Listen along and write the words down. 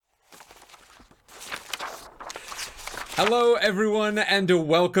Hello, everyone, and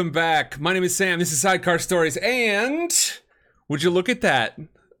welcome back. My name is Sam. This is Sidecar Stories, and would you look at that?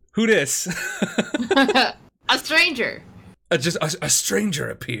 Who dis? A stranger. Just a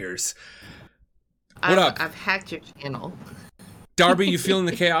stranger appears. What up? I've hacked your channel. Darby, you feeling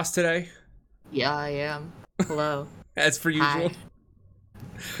the chaos today? Yeah, I am. Hello. As per usual. Hi.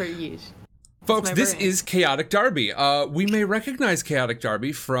 Per usual. Folks, this is Chaotic Darby. We may recognize Chaotic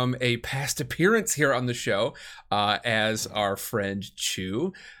Darby from a past appearance here on the show as our friend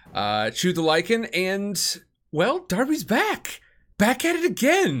Chew. Chew the Lycan, and, well, Darby's back. Back at it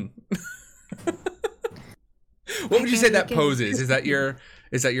again. What would you say that pose is? Is that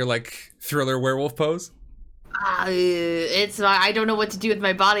your like thriller werewolf pose? I don't know what to do with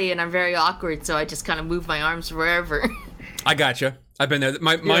my body, and I'm very awkward, so I just kind of move my arms wherever. I gotcha. I've been there.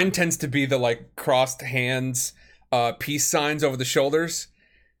 Mine tends to be the like crossed hands, peace signs over the shoulders.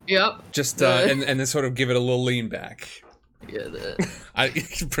 Yep. Just and then sort of give it a little lean back. Yeah.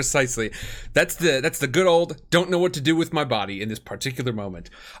 Precisely. That's the good old don't know what to do with my body in this particular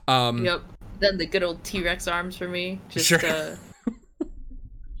moment. Yep. Then the good old T-Rex arms for me. Just, sure.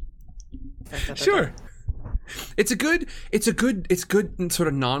 Sure. It's good sort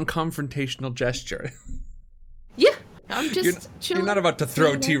of non-confrontational gesture. Yeah. I'm just you're not about to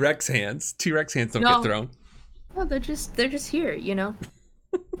throw T-Rex hands. T-Rex hands don't get thrown. No, they're just here, you know.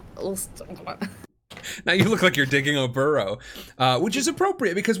 Now you look like you're digging a burrow, which is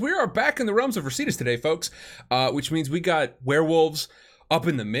appropriate because we are back in the realms of Rositas today, folks. Which means we got werewolves up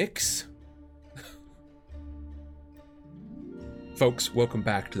in the mix. Folks, welcome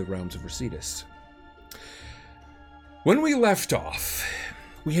back to the realms of Rositas. When we left off,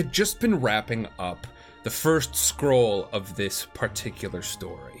 we had just been wrapping up the first scroll of this particular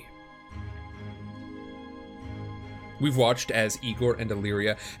story. We've watched as Igor and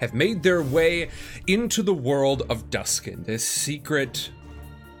Illyria have made their way into the world of Duskin, this secret,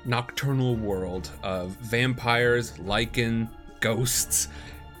 nocturnal world of vampires, lycan, ghosts.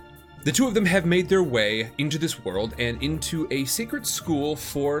 The two of them have made their way into this world and into a secret school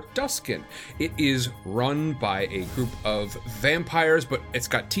for Duskin. It is run by a group of vampires, but it's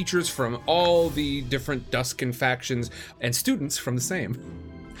got teachers from all the different Duskin factions and students from the same.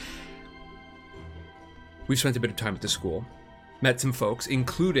 We've spent a bit of time at the school, met some folks,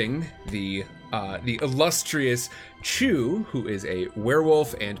 including the illustrious Chew, who is a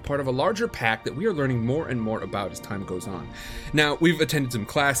werewolf and part of a larger pack that we are learning more and more about as time goes on. Now, we've attended some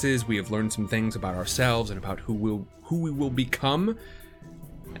classes, we have learned some things about ourselves and about who we will become,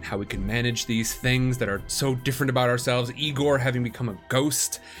 and how we can manage these things that are so different about ourselves. Igor having become a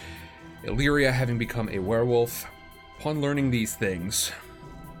ghost, Illyria having become a werewolf. Upon learning these things,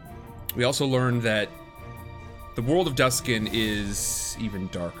 we also learned that the world of Duskin is even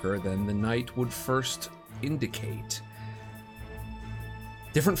darker than the night would first indicate.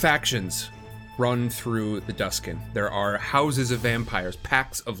 Different factions run through the Duskin. There are houses of vampires,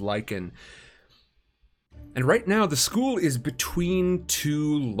 packs of lycan. And right now, the school is between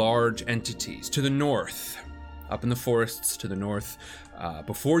two large entities. To the north, up in the forests to the north,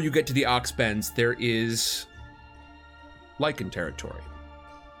 before you get to the Oxbends, there is lycan territory.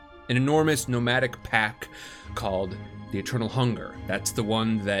 An enormous nomadic pack called the Eternal Hunger. That's the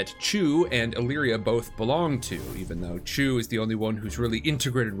one that Chew and Illyria both belong to, even though Chew is the only one who's really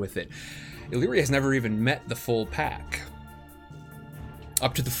integrated with it. Illyria has never even met the full pack.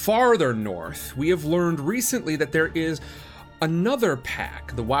 Up to the farther north, we have learned recently that there is another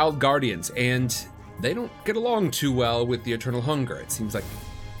pack, the Wild Guardians, and they don't get along too well with the Eternal Hunger. It seems like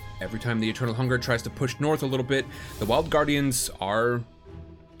every time the Eternal Hunger tries to push north a little bit, the Wild Guardians are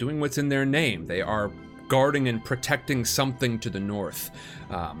doing what's in their name. They are guarding and protecting something to the north.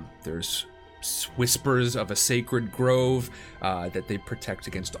 There's whispers of a sacred grove that they protect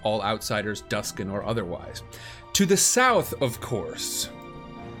against all outsiders, Duskin or otherwise. To the south, of course,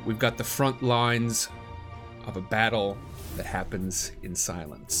 we've got the front lines of a battle that happens in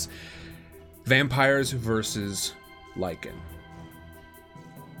silence. Vampires versus lycan.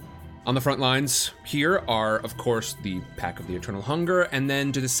 On the front lines here are, of course, the Pack of the Eternal Hunger, and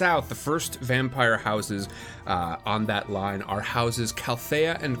then to the south, the first vampire houses on that line are houses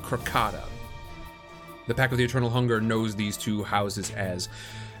Calthea and Krakata. The Pack of the Eternal Hunger knows these two houses as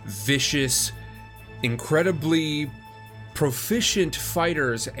vicious, incredibly proficient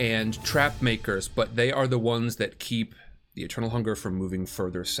fighters and trap makers, but they are the ones that keep the Eternal Hunger from moving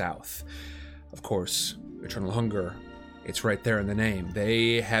further south. Of course, Eternal Hunger, it's right there in the name.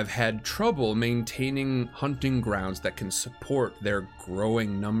 They have had trouble maintaining hunting grounds that can support their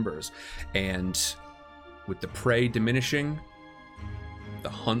growing numbers. And with the prey diminishing, the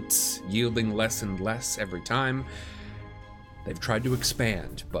hunts yielding less and less every time, They've tried to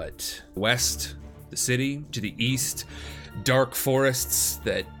expand, but west, the city, to the east, dark forests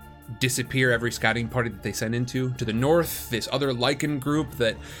that disappear every scouting party that they send into. To the north, this other lichen group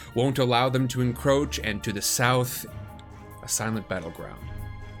that won't allow them to encroach, and to the south, a silent battleground.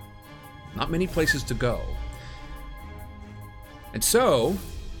 Not many places to go. And so,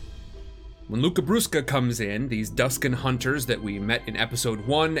 when Luca Brusca comes in, these Duskin hunters that we met in episode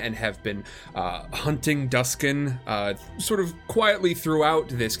 1 and have been hunting Duskin sort of quietly throughout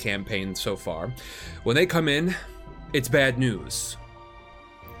this campaign so far, when they come in, it's bad news.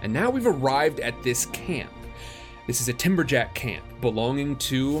 And now we've arrived at this camp. This is a timberjack camp belonging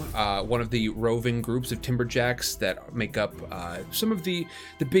to one of the roving groups of timberjacks that make up some of the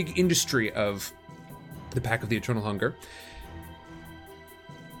big industry of the Pack of the Eternal Hunger.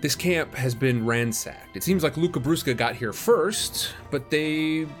 This camp has been ransacked. It seems like Luca Brusca got here first, but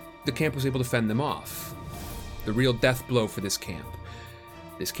the camp was able to fend them off. The real death blow for this camp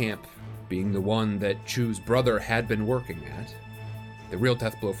being the one that Chu's brother had been working at, the real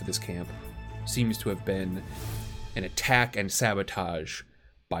death blow for this camp seems to have been an attack and sabotage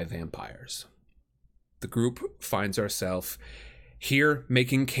by vampires. The group finds ourselves here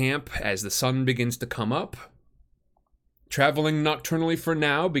making camp as the sun begins to come up, traveling nocturnally for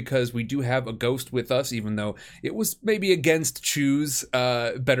now because we do have a ghost with us, even though it was maybe against Chu's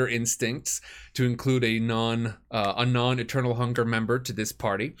better instincts to include a non-Eternal Hunger member to this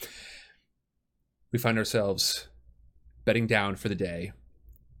party. We find ourselves bedding down for the day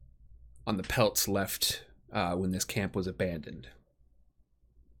on the pelts left when this camp was abandoned.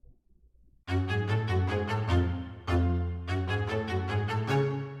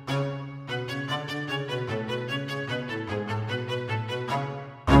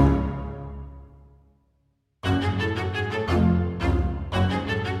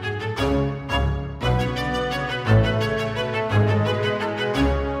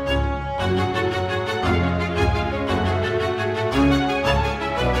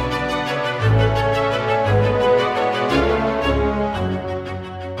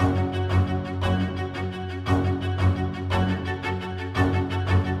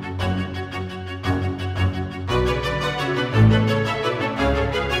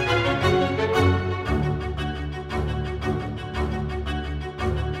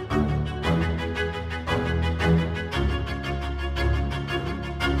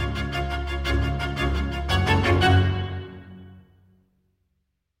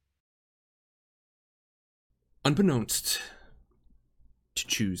 Unbeknownst to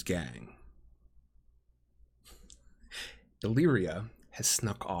Chu's gang, Illyria has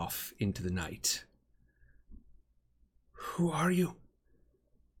snuck off into the night. Who are you?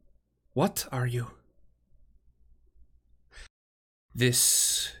 What are you?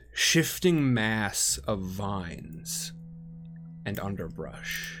 This shifting mass of vines and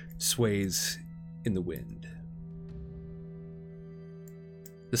underbrush sways in the wind.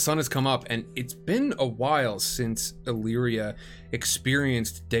 The sun has come up, and it's been a while since Illyria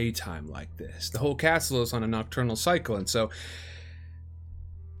experienced daytime like this. The whole castle is on a nocturnal cycle, and so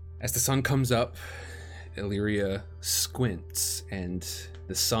as the sun comes up, Illyria squints, and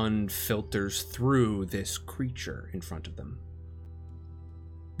the sun filters through this creature in front of them.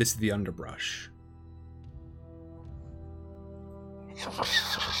 This is the underbrush.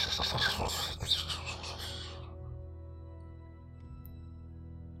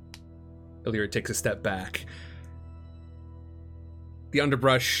 Illyria takes a step back. The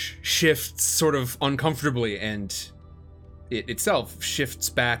underbrush shifts sort of uncomfortably, and it itself shifts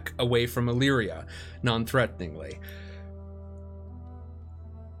back away from Illyria, non-threateningly.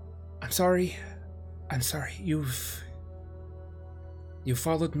 I'm sorry. You've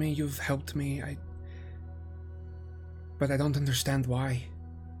followed me, you've helped me, but I don't understand why.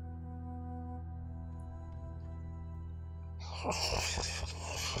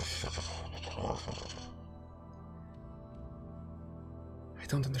 I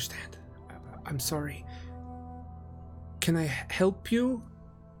don't understand. I'm sorry. Can I help you?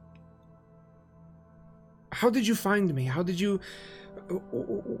 How did you find me? How did you...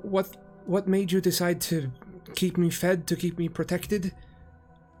 What made you decide to keep me fed, to keep me protected?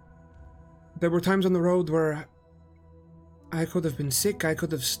 There were times on the road where I could have been sick, I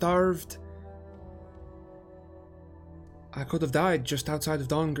could have starved. I could have died just outside of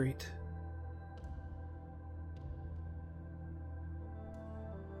Dawngreet.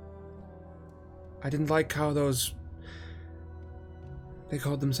 I didn't like how those... They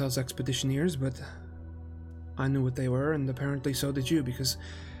called themselves expeditioneers, but I knew what they were, and apparently so did you, because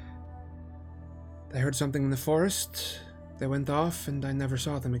they heard something in the forest, they went off, and I never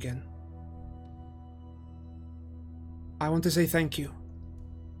saw them again. I want to say thank you.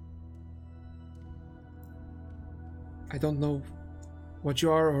 I don't know what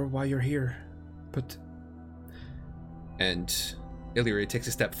you are or why you're here, but... And Illyria takes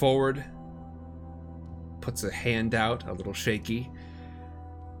a step forward, puts a hand out, a little shaky.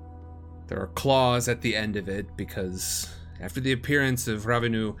 There are claws at the end of it, because after the appearance of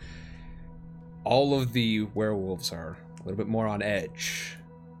Ravenu, all of the werewolves are a little bit more on edge.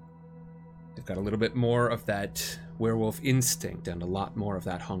 They've got a little bit more of that werewolf instinct and a lot more of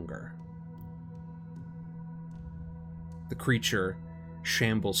that hunger. The creature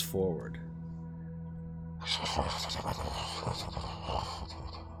shambles forward.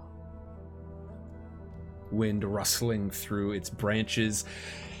 Wind rustling through its branches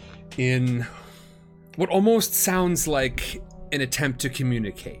in what almost sounds like an attempt to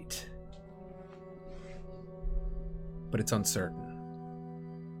communicate. But it's uncertain.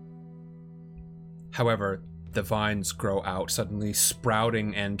 However, the vines grow out, suddenly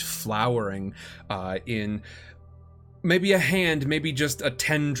sprouting and flowering in maybe a hand, maybe just a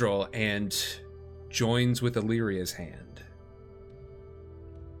tendril, and joins with Illyria's hand.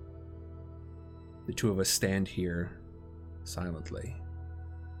 The two of us stand here silently.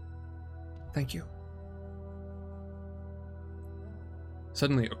 Thank you.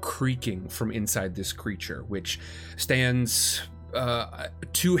 Suddenly a creaking from inside this creature, which stands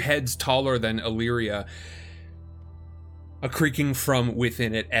 2 heads taller than Illyria, a creaking from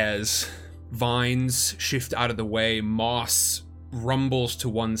within it as vines shift out of the way, moss rumbles to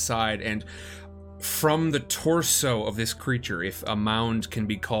one side, and from the torso of this creature, if a mound can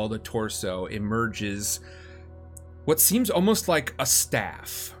be called a torso, emerges what seems almost like a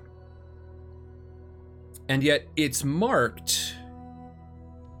staff. And yet it's marked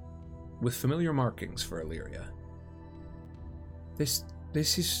with familiar markings for Illyria. This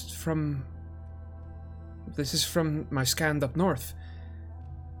is from my scan up north.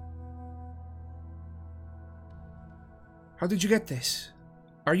 How did you get this?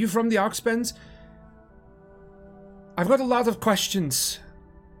 Are you from the Oxbends? I've got a lot of questions.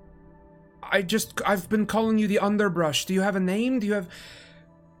 I've been calling you the Underbrush. Do you have a name? Do you have...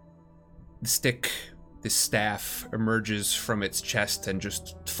 The stick, this staff, emerges from its chest and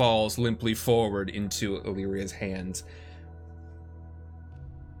just falls limply forward into Illyria's hands.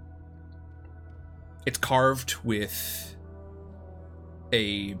 It's carved with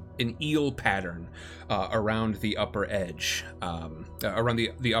an eel pattern around the upper edge, around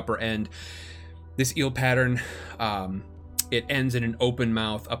the upper end. This eel pattern, it ends in an open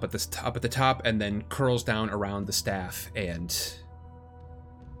mouth up at the top, and then curls down around the staff. And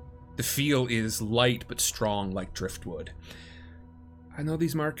the feel is light but strong, like driftwood. I know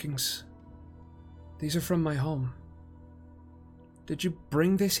these markings. These are from my home. Did you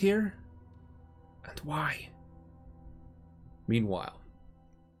bring this here? And why? Meanwhile,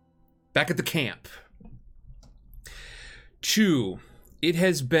 back at the camp. Chu, it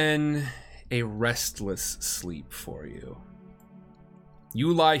has been a restless sleep for you.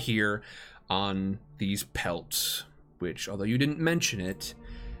 You lie here on these pelts, which, although you didn't mention it,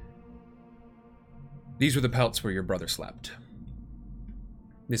 these were the pelts where your brother slept.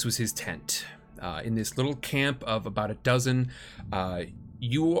 This was his tent. In this little camp of about a dozen,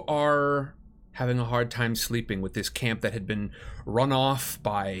 you are having a hard time sleeping with this camp that had been run off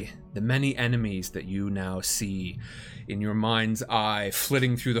by the many enemies that you now see in your mind's eye,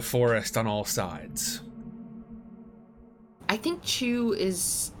 flitting through the forest on all sides. I think Chu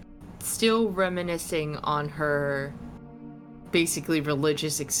is still reminiscing on her basically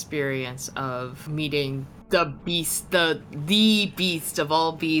religious experience of meeting the beast, the beast of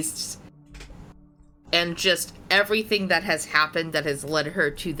all beasts, and just everything that has happened that has led her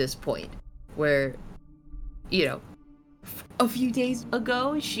to this point. Where, you know, a few days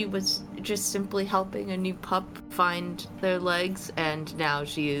ago, she was just simply helping a new pup find their legs, and now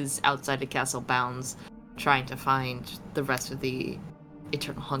she is outside of castle bounds, trying to find the rest of the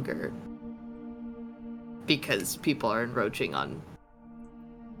eternal hunger, because people are encroaching on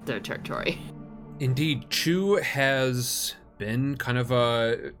their territory. Indeed, Chu has been kind of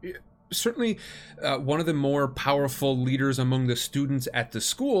certainly one of the more powerful leaders among the students at the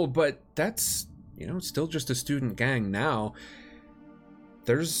school, but that's, still just a student gang now.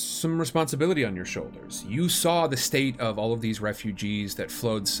 There's some responsibility on your shoulders. You saw the state of all of these refugees that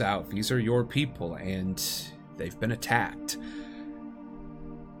flowed south. These are your people, and they've been attacked.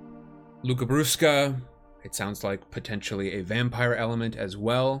 Lukabruska, it sounds like potentially a vampire element as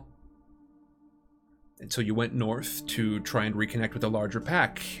well. And so you went north to try and reconnect with a larger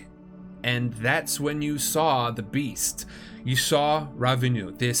pack. And that's when you saw the beast. You saw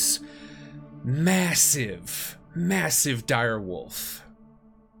Ravenu, this massive massive dire wolf.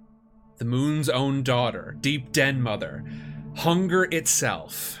 The moon's own daughter, deep den mother, hunger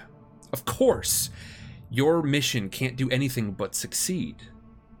itself. Of course, your mission can't do anything but succeed.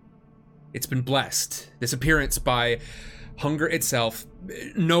 It's been blessed. This appearance by hunger itself.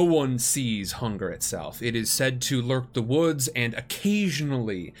 No one sees hunger itself. It is said to lurk the woods, and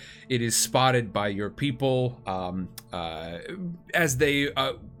occasionally it is spotted by your people as they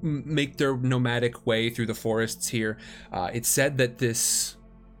make their nomadic way through the forests here. It's said that this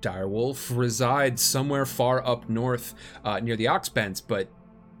direwolf resides somewhere far up north near the Oxbends, but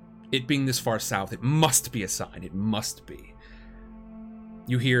it being this far south, it must be a sign. It must be.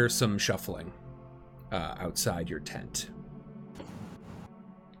 You hear some shuffling outside your tent.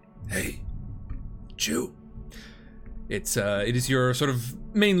 Hey, Chew. It is your sort of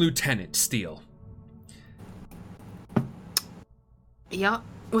main lieutenant, Steele. Yeah,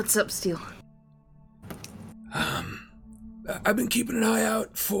 what's up, Steele? I've been keeping an eye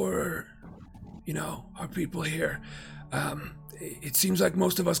out for, our people here. It seems like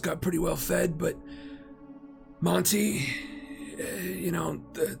most of us got pretty well fed, but Monty,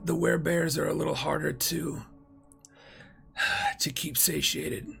 the werebears are a little harder to keep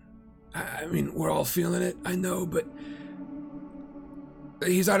satiated. I mean, we're all feeling it, I know, but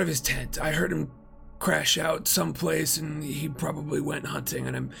he's out of his tent. I heard him crash out someplace, and he probably went hunting,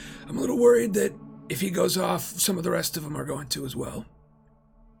 and I'm a little worried that if he goes off, some of the rest of them are going to as well.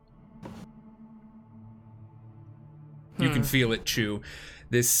 You can feel it, Chew.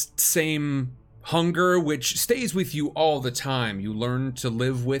 This same hunger, which stays with you all the time. You learn to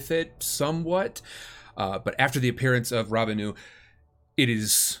live with it somewhat, but after the appearance of Rabanu, it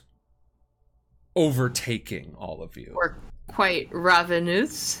is overtaking all of you. We're quite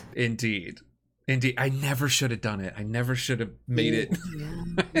ravenous. Indeed. I never should have done it. I never should have made it. Yeah,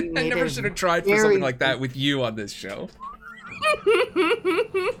 I never should have tried for something like that with you on this show.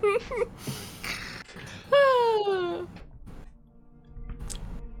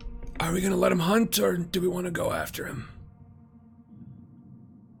 Are we going to let him hunt, or do we want to go after him?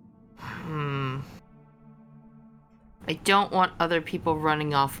 I don't want other people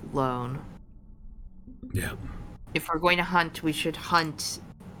running off alone. Yeah. If we're going to hunt, we should hunt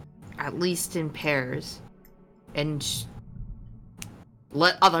at least in pairs. And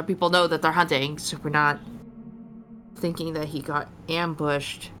let other people know that they're hunting, so we're not thinking that he got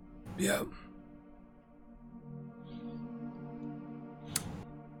ambushed. Yeah.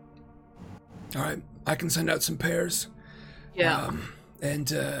 All right, I can send out some pairs. Yeah.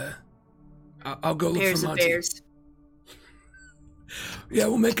 I'll go look Pairs for of Monty. bears. Yeah,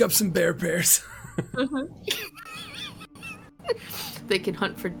 we'll make up some bear pairs. They can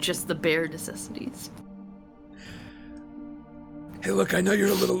hunt for just the bare necessities. Hey, look, I know you're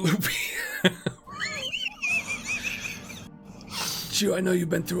a little loopy. Chew, I know you've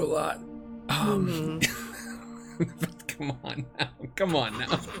been through a lot. Come on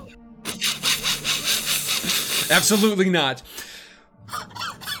now. Absolutely not.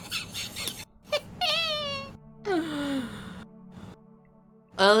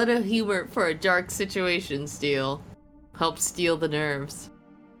 A little humor for a dark situation, Steel. Helps steal the nerves.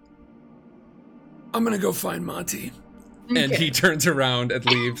 I'm gonna go find Monty. And he turns around and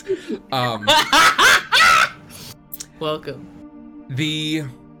leaves. Welcome. The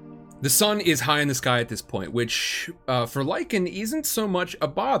sun is high in the sky at this point, which for Lycan isn't so much a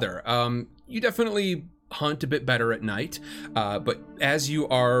bother. You definitely hunt a bit better at night, but as you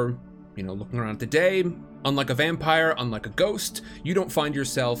are, looking around the day, unlike a vampire, unlike a ghost, you don't find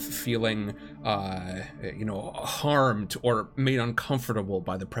yourself feeling, harmed or made uncomfortable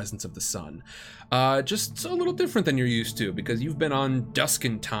by the presence of the sun. Just a little different than you're used to, because you've been on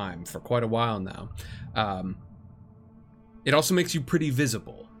Duskin time for quite a while now. It also makes you pretty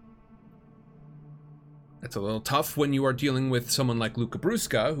visible. That's a little tough when you are dealing with someone like Luca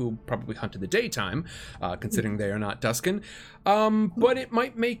Brusca, who probably hunt in the daytime, considering they are not Duskin. But it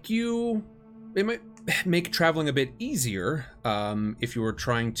might make traveling a bit easier if you were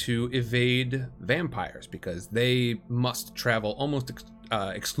trying to evade vampires, because they must travel almost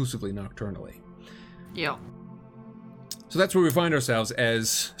exclusively nocturnally. Yeah. So that's where we find ourselves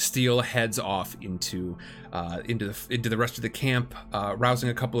as Steele heads off into the rest of the camp, rousing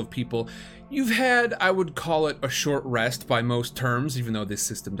a couple of people. You've had, I would call it, a short rest by most terms, even though this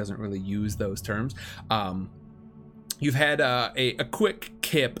system doesn't really use those terms. You've had a quick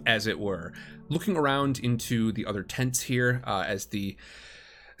kip, as it were, looking around into the other tents here as the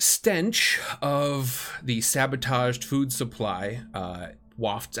stench of the sabotaged food supply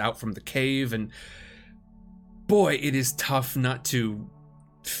wafts out from the cave, and boy, it is tough not to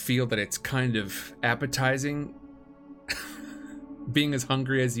feel that it's kind of appetizing. being as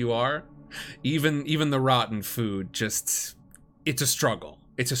hungry as you are, even the rotten food, just, it's a struggle.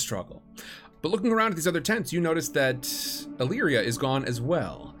 It's a struggle. But looking around at these other tents, you notice that Illyria is gone as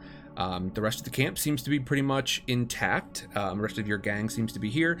well. The rest of the camp seems to be pretty much intact. The rest of your gang seems to be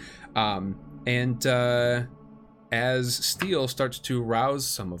here. And as Steel starts to rouse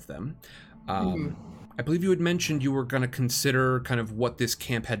some of them, I believe you had mentioned you were going to consider kind of what this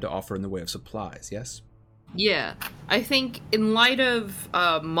camp had to offer in the way of supplies, yes? Yeah. I think in light of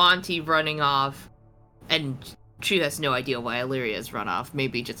Monty running off, and she has no idea why Illyria's run off,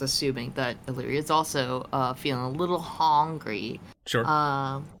 maybe just assuming that Illyria's also feeling a little hungry. Sure.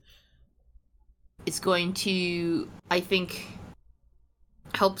 It's going to, I think,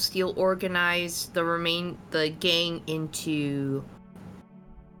 help Steel organize the gang into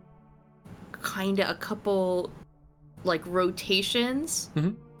kind of a couple, like, rotations.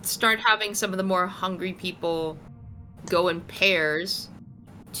 Mm-hmm. Start having some of the more hungry people go in pairs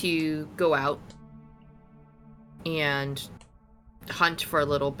to go out and hunt for a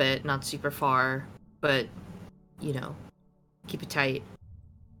little bit, not super far, but, you know, keep it tight.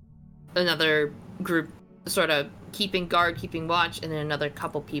 Another group sort of keeping guard, keeping watch, and then another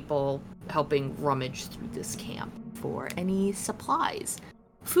couple people helping rummage through this camp for any supplies.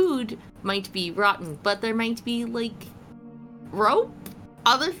 Food might be rotten, but there might be, like, rope,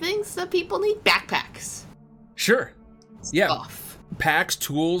 other things that people need. Backpacks. Sure. Yeah. Stuff. Packs,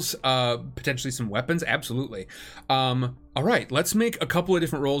 tools, potentially some weapons. Absolutely. All right, let's make a couple of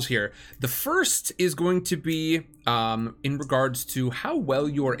different rolls here. The first is going to be in regards to how well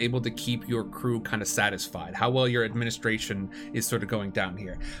you are able to keep your crew kind of satisfied, how well your administration is sort of going down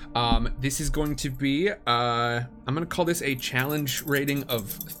here. This is going to be, I'm going to call this a challenge rating of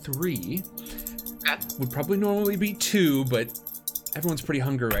 3. Okay. Would probably normally be 2, but everyone's pretty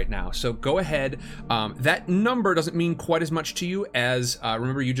hungry right now, so go ahead. That number doesn't mean quite as much to you as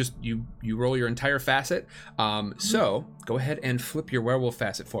remember you roll your entire facet. So go ahead and flip your werewolf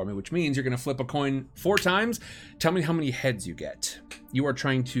facet for me, which means you're gonna flip a coin 4 times. Tell me how many heads you get. You are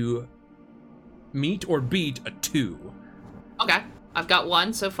trying to meet or beat a 2. Okay, I've got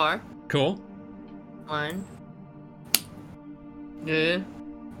 1 so far. Cool. 1. Yeah.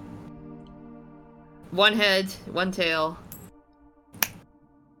 1 head, 1 tail.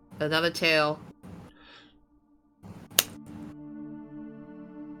 Another tail.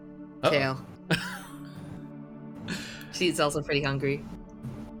 Tail. She's also pretty hungry.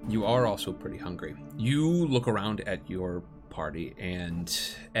 You are also pretty hungry. You look around at your party, and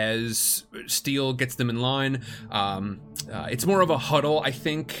as Steel gets them in line, it's more of a huddle, I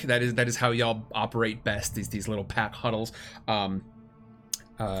think. That is how y'all operate best, these little pack huddles.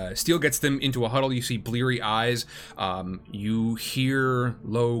 Steel gets them into a huddle. You see bleary eyes. You hear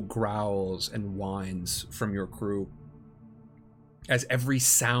low growls and whines from your crew as every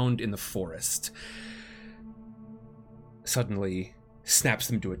sound in the forest suddenly snaps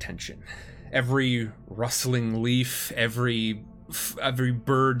them to attention. Every rustling leaf, every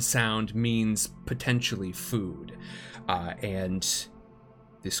bird sound means potentially food. And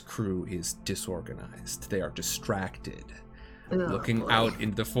this crew is disorganized. They are distracted. Looking out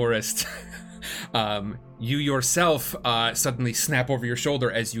into the forest. You yourself suddenly snap over your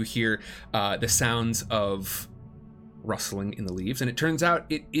shoulder as you hear the sounds of rustling in the leaves, and it turns out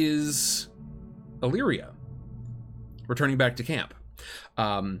it is Illyria returning back to camp.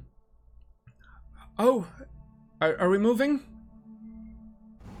 Are we moving?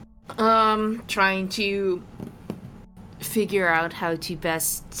 Trying to figure out how to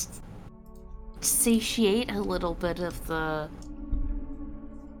best satiate a little bit of the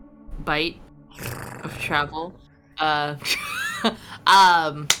bite of travel.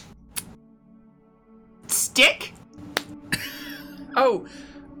 Stick? Oh,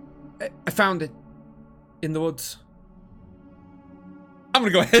 I found it in the woods. I'm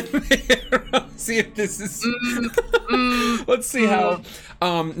gonna go ahead and see if this is. Let's see how.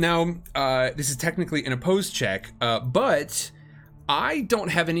 Now, this is technically an opposed check, but I don't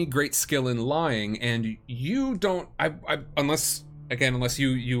have any great skill in lying, and you don't. Unless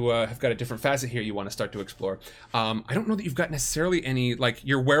you have got a different facet here you want to start to explore. I don't know that you've got necessarily any, like,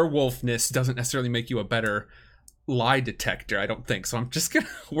 your werewolfness doesn't necessarily make you a better lie detector, I don't think. So I'm just gonna.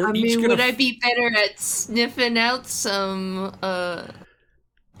 Would I be better at sniffing out some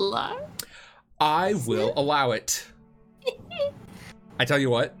lie? I will allow it. I tell you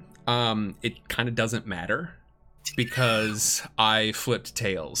what, it kind of doesn't matter because I flipped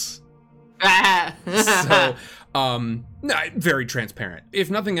tails. So, very transparent. If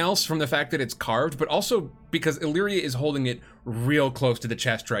nothing else, from the fact that it's carved, but also because Illyria is holding it real close to the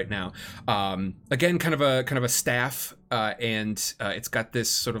chest right now. Again, kind of a staff, and it's got this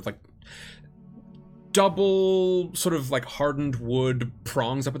sort of like double sort of like hardened wood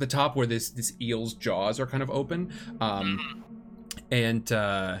prongs up at the top where this eel's jaws are kind of open. And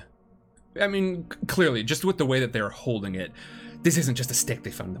I mean, clearly, just with the way that they're holding it, this isn't just a stick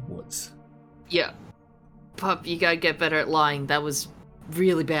they found in the woods. Yeah. Pup, you gotta get better at lying. That was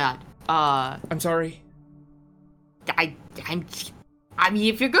really bad. I'm sorry. I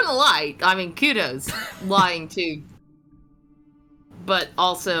mean, if you're gonna lie, I mean, kudos. Lying too. But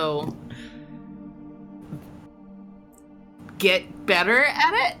also, get better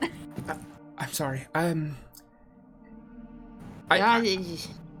at it? I'm sorry. I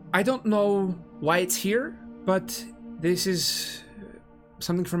don't know why it's here, but this is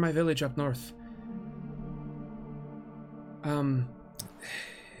something from my village up north.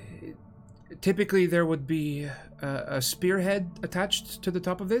 Typically there would be a spearhead attached to the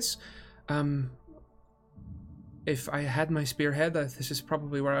top of this. If I had my spearhead, this is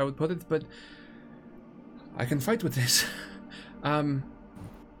probably where I would put it, but I can fight with this. And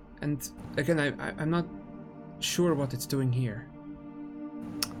again, I'm not sure what it's doing here.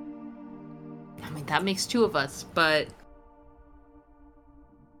 I mean, that makes two of us, but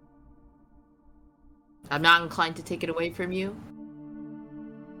I'm not inclined to take it away from you.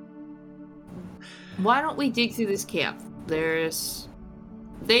 Why don't we dig through this camp? They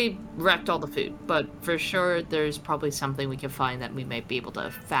wrecked all the food, but for sure there's probably something we can find that we might be able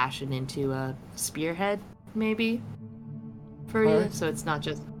to fashion into a spearhead, maybe, for you, so it's not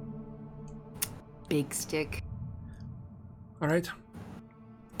just big stick. All right.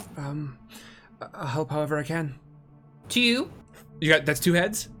 I'll help however I can. 2? That's 2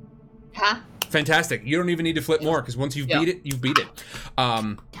 heads? Huh? Fantastic. You don't even need to flip more, because once you've beat it, you've beat it.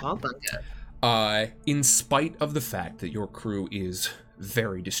 In spite of the fact that your crew is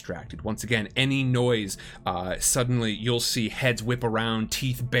very distracted, once again, any noise, suddenly you'll see heads whip around,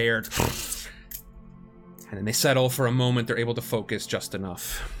 teeth bared, and then they settle for a moment. They're able to focus just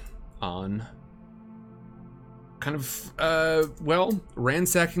enough on kind of,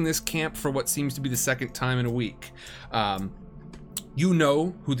 ransacking this camp for what seems to be the second time in a week. You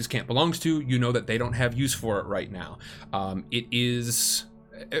know who this camp belongs to. You know that they don't have use for it right now. It is,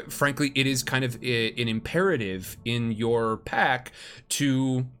 frankly, it is kind of an imperative in your pack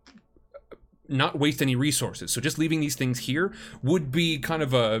to not waste any resources. So just leaving these things here would be kind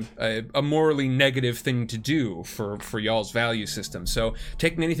of a morally negative thing to do for y'all's value system. So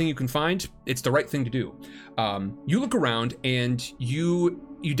taking anything you can find, it's the right thing to do. You look around and you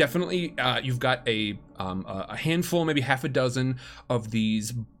definitely, you've got a handful, maybe half a dozen of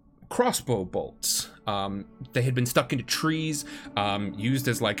these crossbow bolts. They had been stuck into trees, used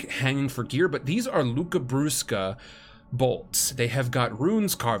as like hanging for gear, but these are Luca Brusca bolts. They have got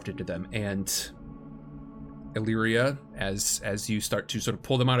runes carved into them, and Illyria, as you start to sort of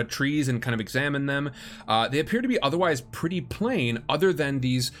pull them out of trees and kind of examine them, they appear to be otherwise pretty plain, other than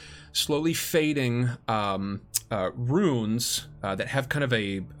these slowly fading runes that have kind of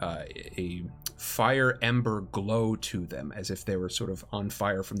a fire ember glow to them, as if they were sort of on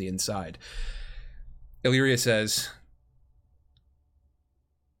fire from the inside. Illyria says,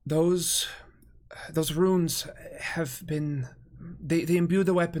 Those runes have been... They imbue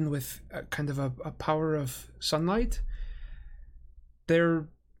the weapon with kind of a power of sunlight. They're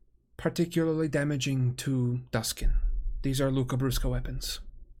particularly damaging to Duskin. These are Luca Brusca weapons.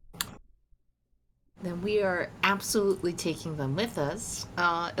 Then we are absolutely taking them with us.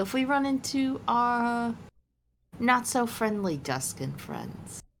 If we run into our not-so-friendly Duskin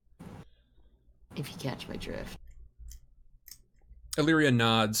friends. If you catch my drift. Illyria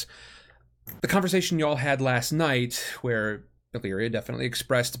nods. The conversation y'all had last night, where Illyria definitely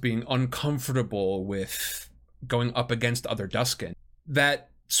expressed being uncomfortable with going up against other Duskin, that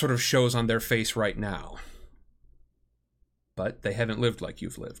sort of shows on their face right now. But they haven't lived like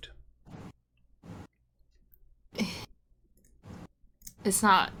you've lived. It's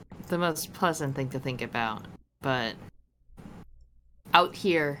not the most pleasant thing to think about, but out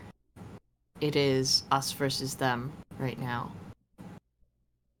here, it is us versus them right now.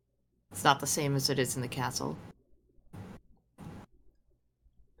 It's not the same as it is in the castle.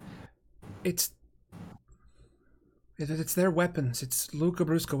 It's their weapons. It's Luca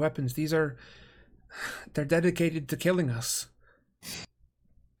Brusca weapons. They're dedicated to killing us.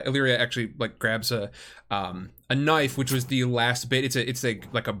 Illyria actually like grabs a knife, which was the last bit. It's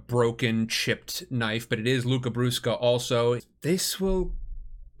a broken, chipped knife, but it is Luca Brusca also. This will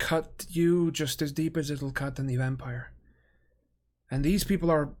cut you just as deep as it'll cut any vampire. And these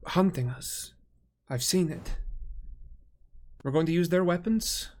people are hunting us. I've seen it. We're going to use their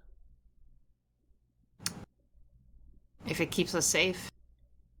weapons. If it keeps us safe.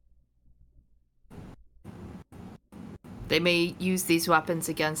 They may use these weapons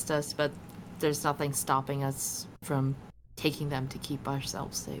against us, but there's nothing stopping us from taking them to keep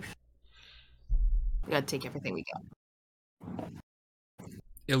ourselves safe. We gotta take everything we got.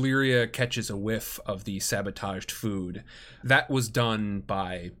 Illyria catches a whiff of the sabotaged food. That was done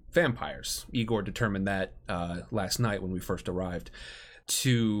by vampires. Igor determined that last night when we first arrived.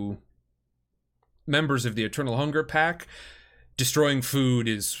 To members of the Eternal Hunger Pack, destroying food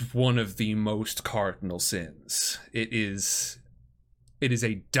is one of the most cardinal sins. It is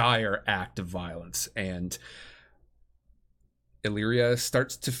a dire act of violence, and Illyria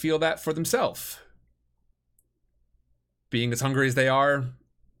starts to feel that for themselves. Being as hungry as they are,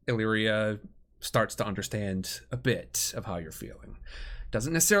 Illyria starts to understand a bit of how you're feeling.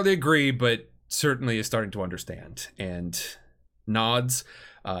 Doesn't necessarily agree, but certainly is starting to understand, and nods,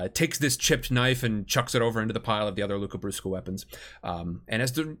 takes this chipped knife and chucks it over into the pile of the other Luca Brusco weapons. And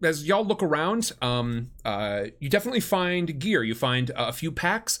as y'all look around, you definitely find gear. You find a few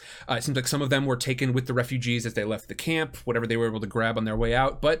packs. It seems like some of them were taken with the refugees as they left the camp, whatever they were able to grab on their way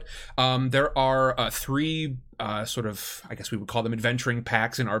out. But there are 3 sort of, I guess we would call them adventuring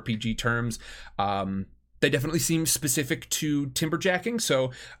packs in RPG terms. They definitely seem specific to timberjacking.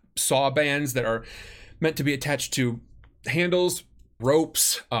 So saw bands that are meant to be attached to handles,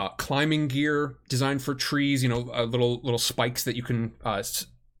 ropes, climbing gear designed for trees, little spikes that you can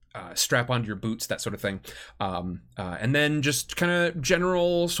strap onto your boots, that sort of thing. And then just kind of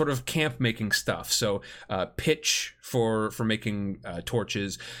general sort of camp making stuff. So pitch for making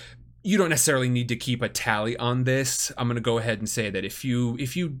torches. You don't necessarily need to keep a tally on this. I'm going to go ahead and say that if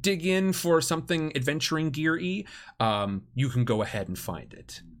you dig in for something adventuring gear-y, you can go ahead and find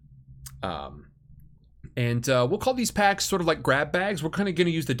it. And we'll call these packs sort of like grab bags. We're kind of going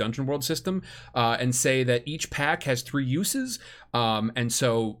to use the Dungeon World system and say that each pack has 3 uses. And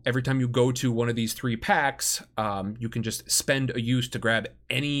so every time you go to one of these 3 packs, you can just spend a use to grab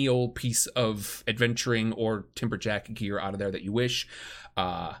any old piece of adventuring or timberjack gear out of there that you wish.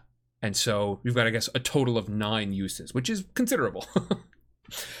 And so we've got, I guess, a total of 9 uses, which is considerable.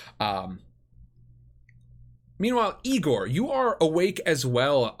 Meanwhile, Igor, you are awake as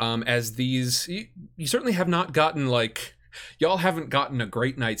well as these. You certainly have not gotten, y'all haven't gotten a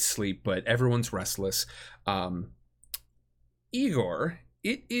great night's sleep, but everyone's restless. Igor,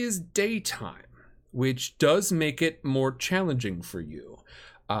 it is daytime, which does make it more challenging for you.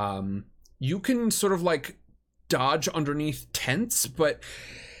 You can sort of dodge underneath tents, but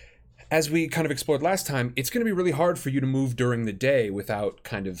as we kind of explored last time, it's going to be really hard for you to move during the day without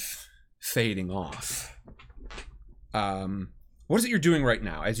kind of fading off. What is it you're doing right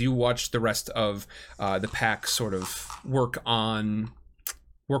now as you watch the rest of the pack sort of work on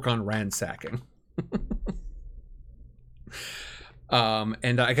ransacking?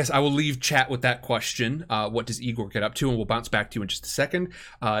 And I guess I will leave chat with that question. What does Igor get up to? And we'll bounce back to you in just a second.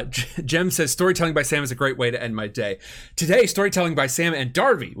 Jem says, storytelling by Sam is a great way to end my day. Today, storytelling by Sam and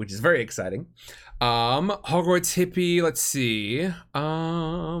Darby, which is very exciting. Hogwarts Hippie, let's see.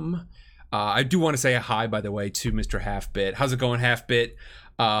 I do want to say a hi, by the way, to Mr. Halfbit. How's it going, Halfbit?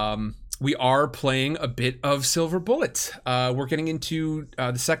 We are playing a bit of Silver Bullet. We're getting into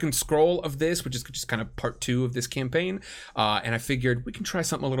the second scroll of this, which is just kind of part 2 of this campaign. And I figured we can try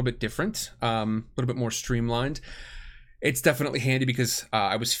something a little bit different, a little bit more streamlined. It's definitely handy because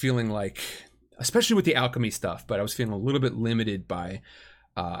I was feeling especially with the alchemy stuff, but I was feeling a little bit limited by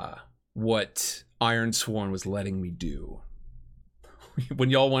what Ironsworn was letting me do. When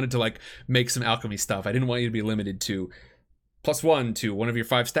y'all wanted to make some alchemy stuff, I didn't want you to be limited to +1 to one of your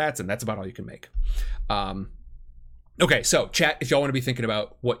 5 stats, and that's about all you can make. Okay, so chat, if y'all want to be thinking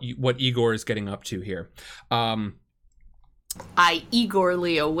about what Igor is getting up to here. I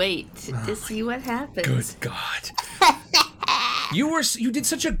eagerly await to see what happens. Good God. You did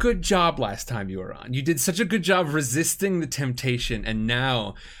such a good job last time you were on. You did such a good job resisting the temptation, and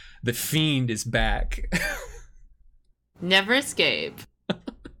now the fiend is back. Never escape.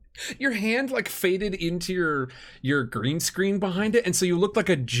 Your hand faded into your green screen behind it, and so you looked like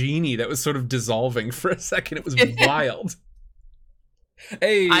a genie that was sort of dissolving for a second. It was wild.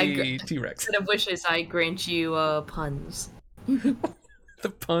 Hey, T-Rex. Instead of wishes, I grant you puns. The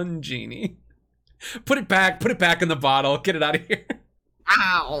pun genie. Put it back in the bottle. Get it out of here.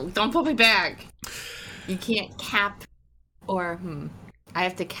 Ow, don't put me back. You can't cap or I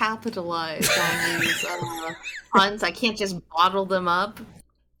have to capitalize on these puns. I can't just bottle them up.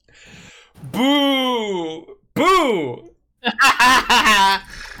 Boo! Boo!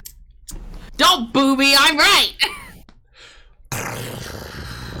 Don't boo me, I'm right!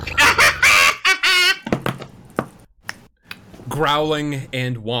 Growling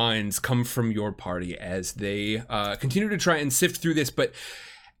and whines come from your party as they continue to try and sift through this, but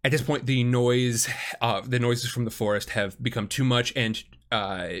at this point the noises from the forest have become too much, and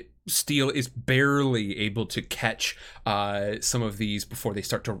Steel is barely able to catch some of these before they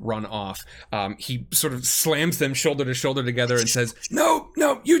start to run off. He sort of slams them shoulder to shoulder together and says, No,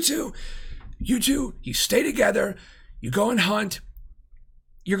 you two, you stay together. You go and hunt.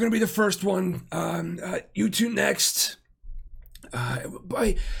 You're going to be the first one. You two next.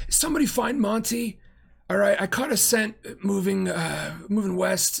 Somebody find Monty. All right, I caught a scent moving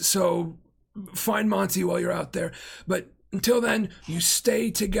west, so find Monty while you're out there. But until then, you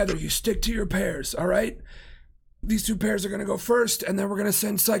stay together. You stick to your pairs, all right? These two pairs are going to go first, and then we're going to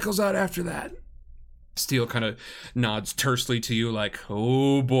send cycles out after that. Steel kind of nods tersely to you like,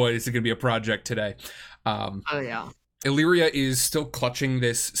 oh boy, this is going to be a project today. Oh, yeah. Illyria is still clutching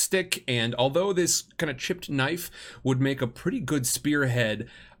this stick, and although this kind of chipped knife would make a pretty good spearhead,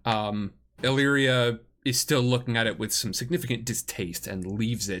 Illyria is still looking at it with some significant distaste and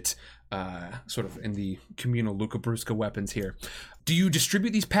leaves it sort of in the communal Lucabrusca weapons here. Do you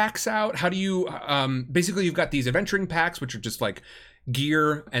distribute these packs out? How do you... basically, you've got these adventuring packs, which are just like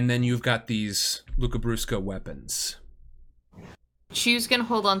gear, and then you've got these Lucabrusca weapons. Chu's gonna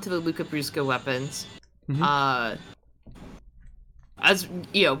hold on to the Lucabrusca weapons. Mm-hmm. As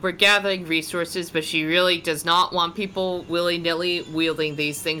you know, we're gathering resources, but she really does not want people willy-nilly wielding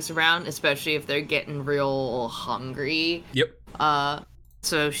these things around, especially if they're getting real hungry. Yep.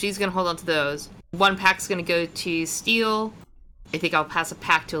 So she's gonna hold on to those. One pack's gonna go to Steel. I think I'll pass a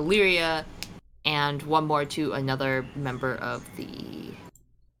pack to Illyria, and one more to another member of the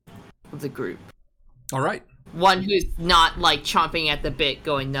group. All right. One who's not, like, chomping at the bit,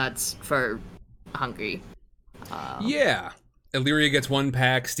 going nuts for hungry. Yeah. Illyria gets one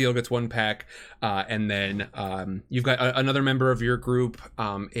pack, Steel gets one pack, and then you've got another member of your group,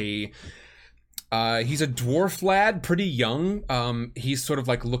 he's a dwarf lad, pretty young. He's sort of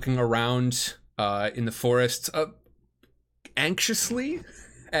like looking around in the forest anxiously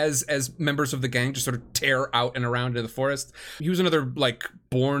as members of the gang just sort of tear out and around in the forest. He was another like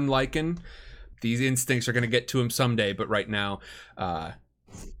born lichen. These instincts are going to get to him someday, but right now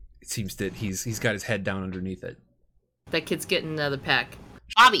it seems that he's got his head down underneath it. That kid's getting another pack.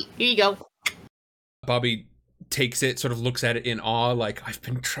 Bobby, here you go. Bobby takes it, sort of looks at it in awe, like, I've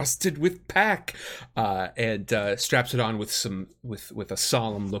been trusted with pack, and straps it on with a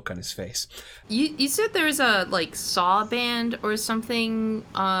solemn look on his face. You said there was a like saw band or something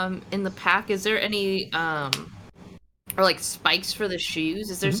in the pack. Is there any or like spikes for the shoes?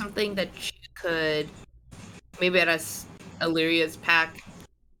 Is there something that you could maybe at Illyria's pack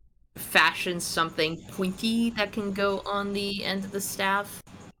fashion something pointy that can go on the end of the staff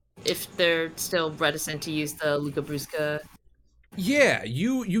if they're still reticent to use the Lucabrusca? Yeah,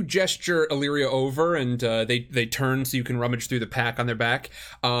 you gesture Illyria over, and they turn so you can rummage through the pack on their back.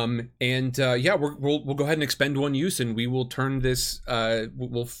 We'll go ahead and expend one use, and we will turn this.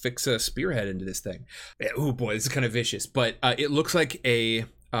 We'll fix a spearhead into this thing. Oh boy, this is kind of vicious, but it looks like a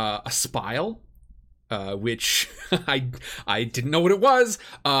spile. Which I didn't know what it was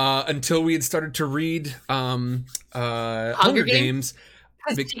until we had started to read Hunger Games.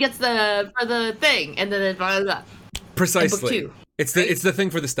 She gets the thing, and then precisely. Book 2, it's right? the thing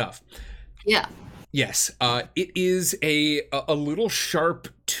for the stuff. Yeah. Yes. It is a little sharp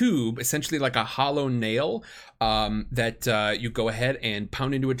tube, essentially like a hollow nail, that you go ahead and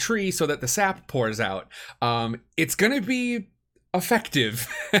pound into a tree so that the sap pours out. It's gonna be effective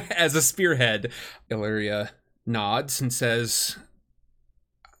as a spearhead. Illyria nods and says,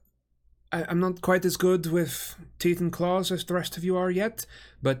 I'm not quite as good with teeth and claws as the rest of you are yet,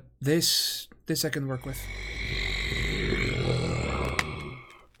 but this I can work with.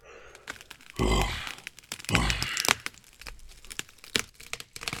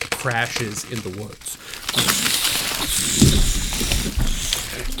 Crashes in the woods.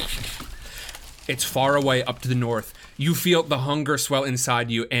 It's far away up to the north. You feel the hunger swell inside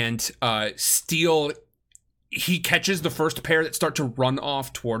you, and Steel, he catches the first pair that start to run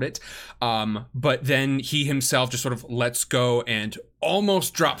off toward it, but then he himself just sort of lets go and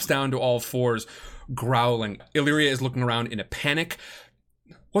almost drops down to all fours, growling. Illyria is looking around in a panic.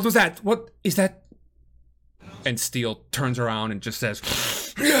 What was that? What is that? And Steel turns around and just says,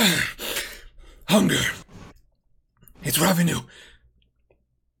 Hunger. It's revenue.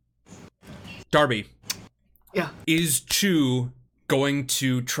 Darby. Yeah. Is Chu going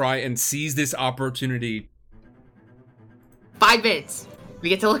to try and seize this opportunity. 5 minutes. We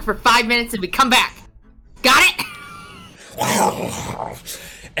get to look for 5 minutes and we come back. Got it?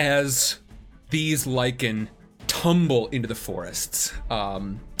 As these lichen tumble into the forests,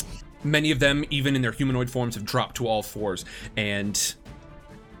 many of them, even in their humanoid forms, have dropped to all fours, and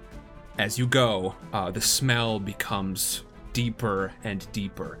as you go, the smell becomes deeper and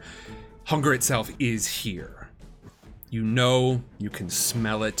deeper. Hunger itself is here. You know, you can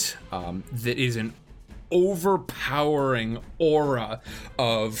smell it. That is an overpowering aura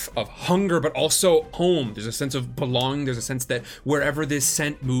of hunger, but also home. There's a sense of belonging. There's a sense that wherever this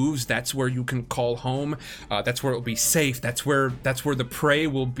scent moves, that's where you can call home. That's where it will be safe. That's where the prey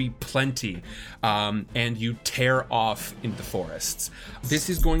will be plenty. And you tear off into the forests. This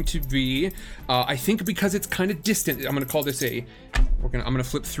is going to be, I think, because it's kind of distant. I'm going to call this I'm going to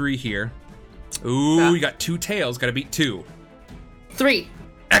flip 3 here. Ooh, you got 2 tails. Got to beat 2. 3.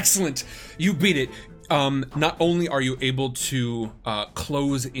 Excellent. You beat it. Not only are you able to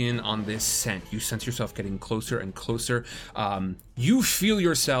close in on this scent, you sense yourself getting closer and closer. You feel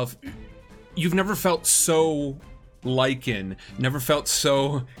yourself, you've never felt so lichen, never felt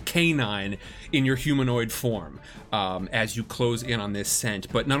so canine in your humanoid form as you close in on this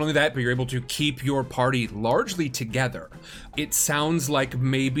scent. But not only that, but you're able to keep your party largely together. It sounds like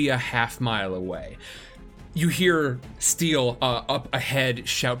maybe a half mile away. You hear Steel up ahead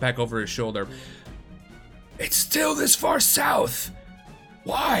shout back over his shoulder, "It's still this far south.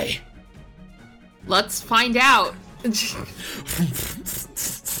 Why?" Let's find out.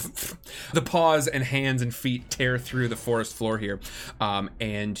 The paws and hands and feet tear through the forest floor here,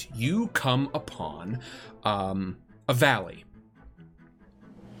 and you come upon a valley.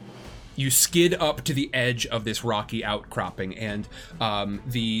 You skid up to the edge of this rocky outcropping, and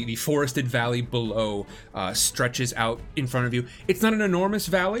the forested valley below stretches out in front of you. It's not an enormous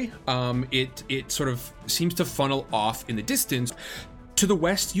valley. It sort of seems to funnel off in the distance. To the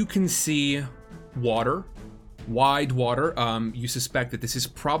west, you can see water, wide water. You suspect that this is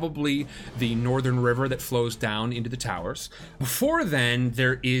probably the northern river that flows down into the towers. Before then,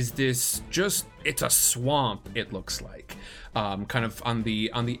 there is this it's a swamp, it looks like. Kind of on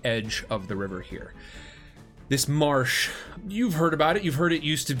the edge of the river here. This marsh, you've heard about it. You've heard it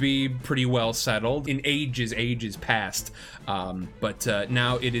used to be pretty well settled in ages past. But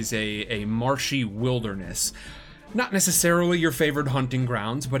now it is a marshy wilderness. Not necessarily your favored hunting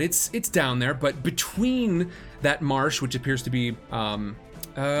grounds, but it's down there. But between that marsh, which appears to be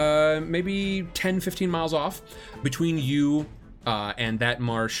maybe 10, 15 miles off, between you and that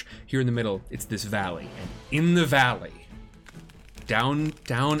marsh here in the middle, it's this valley. And in the valley, down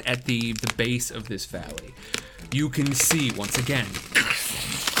at the base of this valley, you can see once again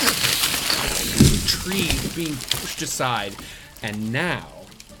trees being pushed aside, and now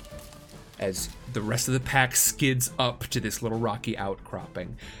as the rest of the pack skids up to this little rocky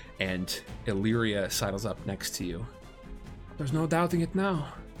outcropping and Illyria sidles up next to you, there's no doubting it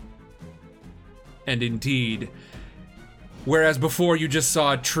now. And indeed, whereas before you just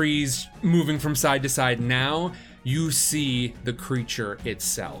saw trees moving from side to side, now you see the creature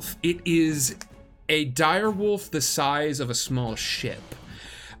itself. It is a direwolf the size of a small ship.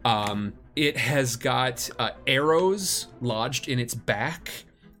 It has got arrows lodged in its back,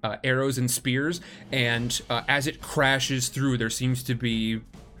 arrows and spears, and as it crashes through, there seems to be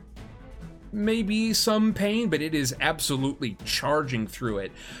maybe some pain, but it is absolutely charging through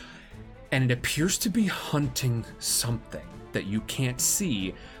it. And it appears to be hunting something that you can't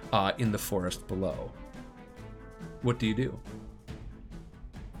see in the forest below. What do you do?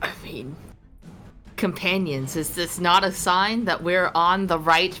 I mean, companions, is this not a sign that we're on the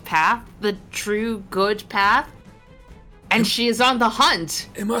right path, the true good path? And she is on the hunt.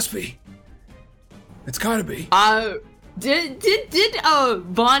 It must be. It's gotta be. Did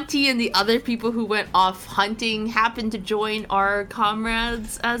Bonte and the other people who went off hunting happen to join our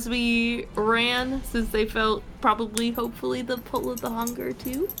comrades as we ran, since they felt hopefully the pull of the hunger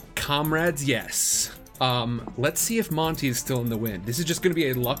too? Comrades, yes. Let's see if Monty is still in the wind. This is just going to be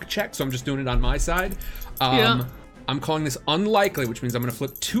a luck check, so I'm just doing it on my side. Yeah. I'm calling this unlikely, which means I'm going to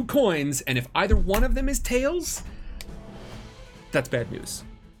flip 2 coins, and if either one of them is tails, that's bad news.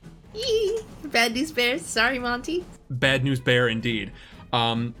 Yee. Bad news bears. Sorry, Monty. Bad news bear indeed.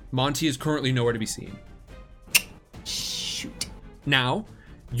 Monty is currently nowhere to be seen. Shoot. Now,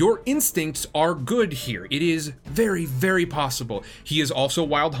 your instincts are good here. It is very, very possible. He is also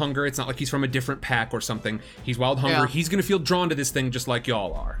wild hunger. It's not like he's from a different pack or something. He's wild hunger. Yeah. He's going to feel drawn to this thing just like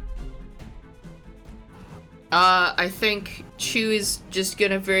y'all are. I think Chu is just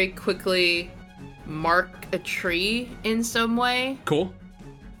gonna very quickly mark a tree in some way, Cool.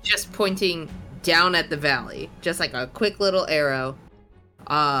 just pointing down at the valley, just like a quick little arrow.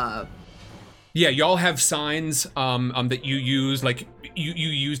 Yeah, y'all have signs that you use, like you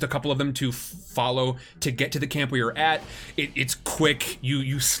used a couple of them to follow to get to the camp where you're at. It's quick.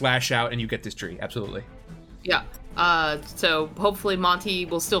 You slash out and you get this tree. Absolutely. Yeah. So hopefully Monty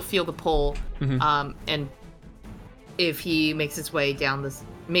will still feel the pull. And if he makes his way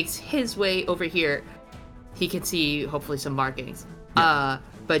over here, he can see hopefully some markings. Yeah.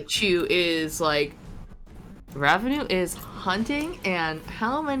 But Chu is like, Revenue is hunting, and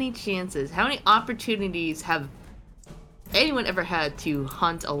how many opportunities have anyone ever had to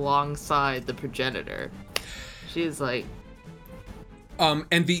hunt alongside the progenitor? She's like...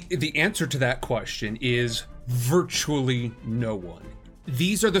 And the answer to that question is virtually no one.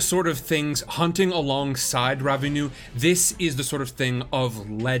 These are the sort of things, hunting alongside Revenue, this is the sort of thing of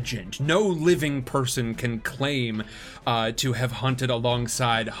legend. No living person can claim to have hunted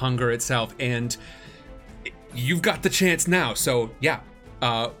alongside hunger itself, and you've got the chance now. So yeah,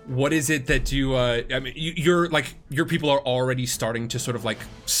 what is it that you? I mean, you're like, your people are already starting to sort of like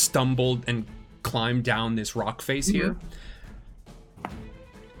stumble and climb down this rock face here.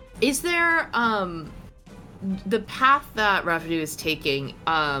 Is there the path that Revenue is taking?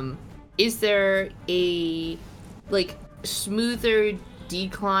 Is there a like smoother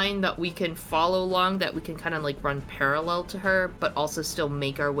decline that we can follow along, that we can kind of like run parallel to her, but also still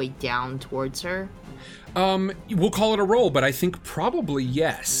make our way down towards her? We'll call it a roll, but I think probably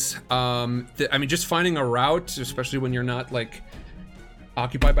yes. I mean, just finding a route, especially when you're not like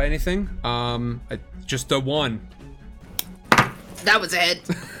occupied by anything. Just the one. That was it.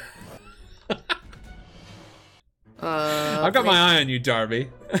 I've got my eye on you, Darby.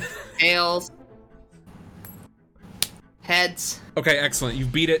 Tails. Heads. Okay, excellent.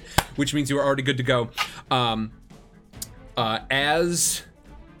 You've beat it, which means you are already good to go. As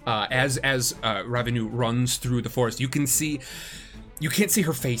Revenue runs through the forest, you can't see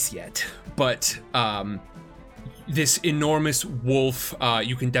her face yet, but this enormous wolf,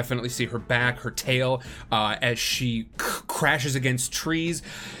 you can definitely see her back, her tail, as she crashes against trees.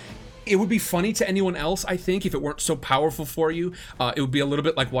 It would be funny to anyone else, I think, if it weren't so powerful for you. It would be a little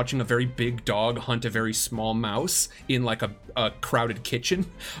bit like watching a very big dog hunt a very small mouse in like a crowded kitchen,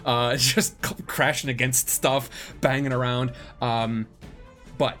 just crashing against stuff, banging around.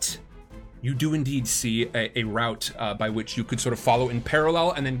 But you do indeed see a route by which you could sort of follow in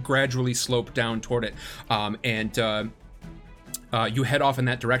parallel and then gradually slope down toward it. And you head off in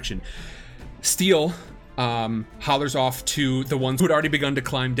that direction. Steel hollers off to the ones who had already begun to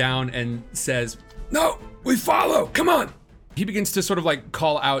climb down and says, No, we follow. Come on. he begins to sort of like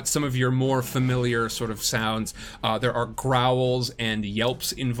call out some of your more familiar sort of sounds. There are growls and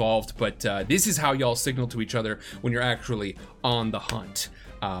yelps involved, but this is how y'all signal to each other when you're actually on the hunt.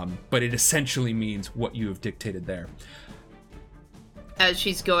 But it essentially means what you have dictated there. As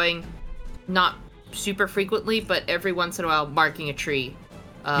she's going, not super frequently, but every once in a while marking a tree.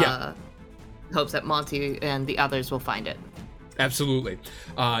 Hopes that Monty and the others will find it. Absolutely.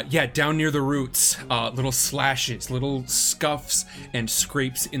 Yeah, down near the roots, little slashes, little scuffs and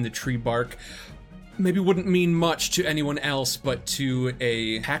scrapes in the tree bark. Maybe wouldn't mean much to anyone else, but to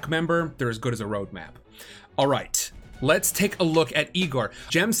a pack member, they're as good as a roadmap. All right, let's take a look at Igor.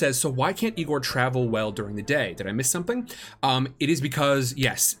 Jem says, so why can't Igor travel well during the day? Did I miss something? It is because,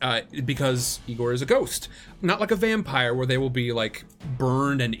 yes, because Igor is a ghost. Not like a vampire where they will be like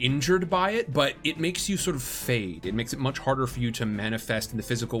burned and injured by it, but it makes you sort of fade. It makes it much harder for you to manifest in the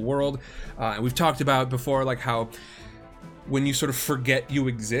physical world. And we've talked about before, like how when you sort of forget you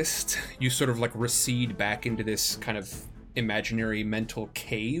exist, you sort of like recede back into this kind of imaginary mental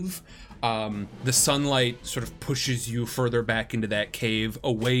cave. The sunlight sort of pushes you further back into that cave,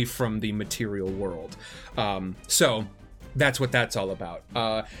 away from the material world. So that's what that's all about.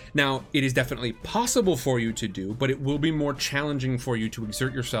 Now, it is definitely possible for you to do, but it will be more challenging for you to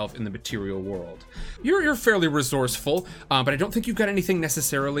exert yourself in the material world. You're fairly resourceful, but I don't think you've got anything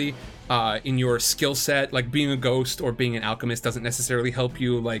necessarily in your skill set. Like being a ghost or being an alchemist doesn't necessarily help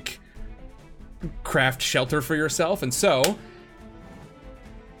you like craft shelter for yourself, and so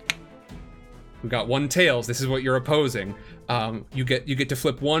we got one tails. This is what you're opposing. You get to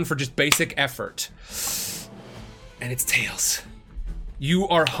flip one for just basic effort. And it's tails. You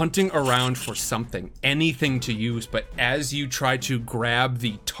are hunting around for something, anything to use, but as you try to grab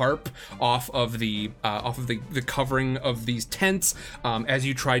the tarp off of the covering of these tents, as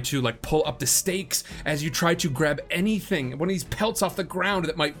you try to like pull up the stakes, as you try to grab anything, one of these pelts off the ground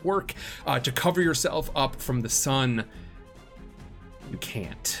that might work to cover yourself up from the sun, you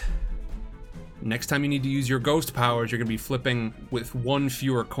can't. next time you need to use your ghost powers, you're going to be flipping with one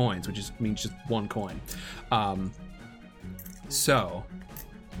fewer coins, which means just one coin.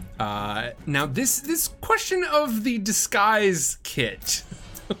 Now this question of the disguise kit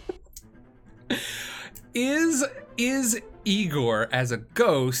is Igor as a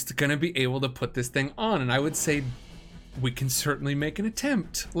ghost gonna be able to put this thing on? And I would say we can certainly make an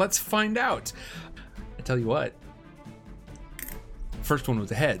attempt. Let's find out. I tell you what. First one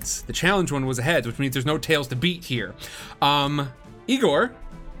was a heads. The challenge one was a heads, which means there's no tails to beat here. Igor,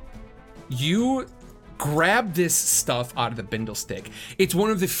 you grab this stuff out of the bindle stick. It's one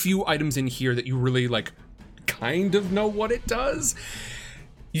of the few items in here that you really kind of know what it does.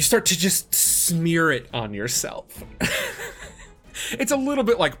 You start to just smear it on yourself. It's a little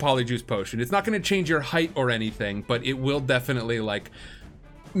bit like Polyjuice Potion. It's not going to change your height or anything, but it will definitely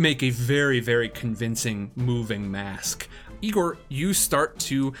make a very, very convincing moving mask. Igor, you start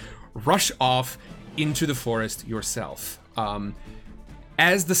to rush off into the forest yourself.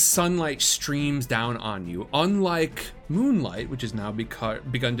 As the sunlight streams down on you, unlike moonlight, which has now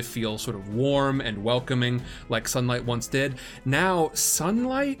begun to feel sort of warm and welcoming like sunlight once did, now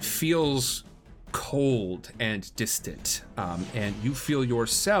sunlight feels cold and distant, and you feel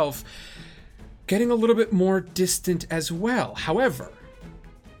yourself getting a little bit more distant as well. However,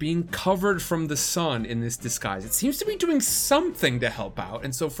 being covered from the sun in this disguise, it seems to be doing something to help out,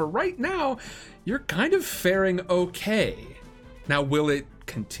 and so for right now, you're kind of faring okay. Now, will it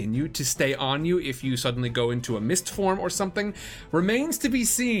continue to stay on you if you suddenly go into a mist form or something? Remains to be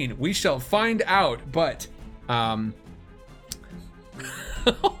seen. We shall find out, but hold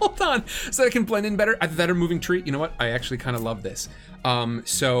on, so I can blend in better. Either that or moving tree. You know what? I actually kind of love this.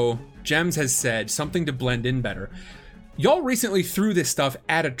 So Gems has said something to blend in better. Y'all recently threw this stuff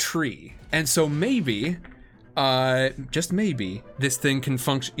at a tree, and so maybe, just maybe, this thing can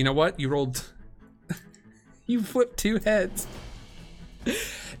function. You know what? You rolled. You flipped 2 heads.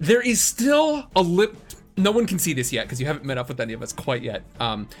 There is still a lip. No one can see this yet because you haven't met up with any of us quite yet.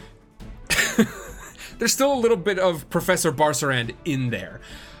 There's still a little bit of Professor Barcerand in there,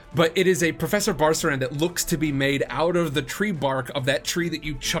 but it is a Professor Barcerand that looks to be made out of the tree bark of that tree that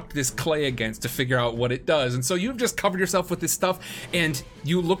you chucked this clay against to figure out what it does. And so you've just covered yourself with this stuff, and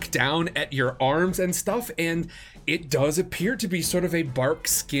you look down at your arms and stuff, and it does appear to be sort of a bark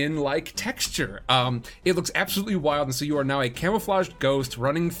skin-like texture. It looks absolutely wild, and so you are now a camouflaged ghost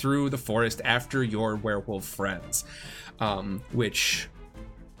running through the forest after your werewolf friends. Which,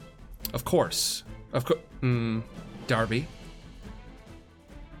 of course, Darby.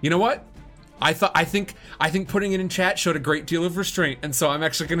 You know what? I think putting it in chat showed a great deal of restraint, and so I'm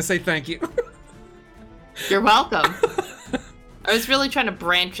actually gonna say thank you. You're welcome. I was really trying to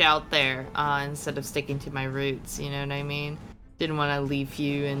branch out there instead of sticking to my roots, you know what I mean? Didn't want to leave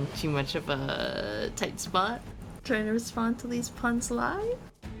you in too much of a tight spot. Trying to respond to these puns live.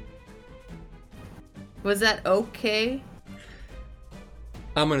 Was that okay?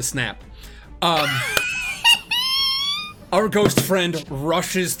 I'm gonna snap. Our ghost friend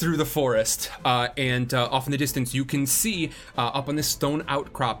rushes through the forest, and off in the distance you can see, up on this stone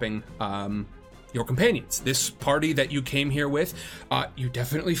outcropping, your companions. This party that you came here with, you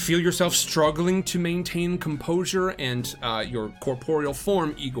definitely feel yourself struggling to maintain composure and your corporeal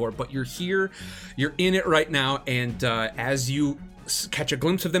form, Igor, but you're here, you're in it right now, and as you catch a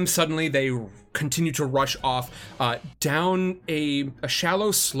glimpse of them, suddenly they continue to rush off down a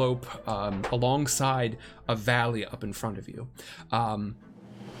shallow slope alongside a valley up in front of you.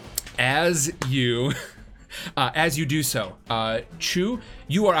 As you do so, Chu,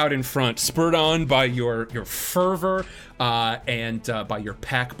 you are out in front, spurred on by your fervor and by your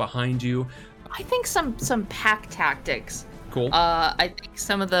pack behind you. I think some pack tactics. Cool. I think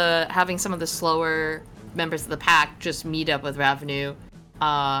having some of the slower members of the pack just meet up with Ravenu,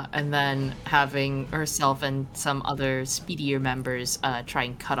 and then having herself and some other speedier members try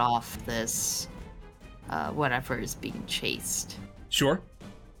and cut off this whatever is being chased. Sure.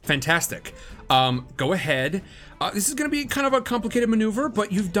 Fantastic. Go ahead. This is going to be kind of a complicated maneuver,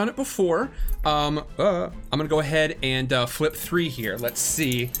 but you've done it before. I'm going to go ahead and flip 3 here. Let's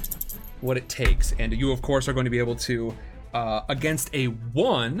see what it takes. And you, of course, are going to be able to, against a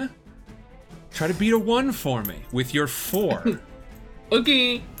 1, try to beat a 1 for me with your 4.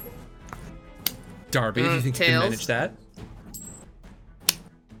 Okay. Darby, do you think you can manage that?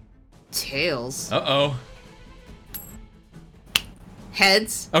 Tails. Uh-oh.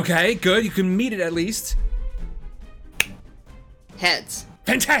 Heads. Okay, good. You can meet it at least. Heads.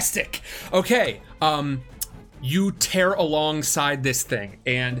 Fantastic. Okay. You tear alongside this thing,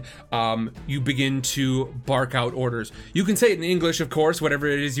 and you begin to bark out orders. You can say it in English, of course, whatever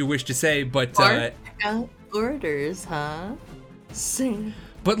it is you wish to say, but... bark out orders, huh? Sing.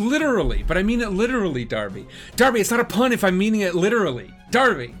 But literally, but I mean it literally, Darby. Darby, it's not a pun if I'm meaning it literally.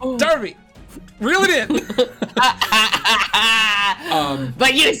 Darby, Darby, reel it in.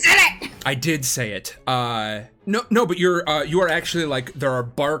 But you said it! I did say it. No, but you are actually like, there are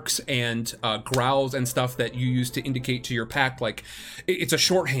barks and growls and stuff that you use to indicate to your pack, like, it's a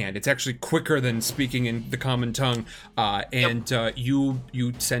shorthand. It's actually quicker than speaking in the common tongue.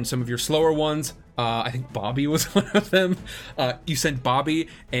 You send some of your slower ones. I think Bobby was one of them. You sent Bobby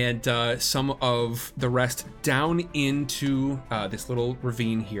and some of the rest down into this little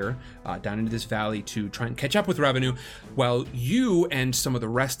ravine here, down into this valley to try and catch up with Revenue, while you and some of the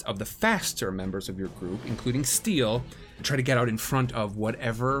rest of the faster members of your group, including Steel, try to get out in front of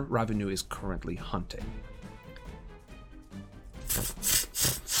whatever Revenue is currently hunting.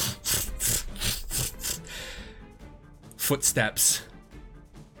 Footsteps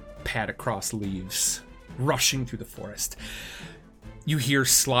pad across leaves, rushing through the forest. You hear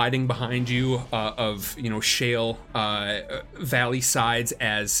sliding behind you of shale valley sides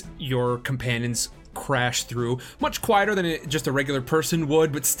as your companions crash through, much quieter than just a regular person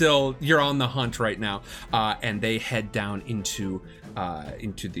would, but still you're on the hunt right now, and they head down into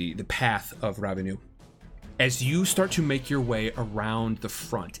the path of Revenue. As you start to make your way around the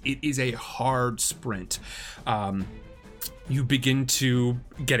front, it is a hard sprint. You begin to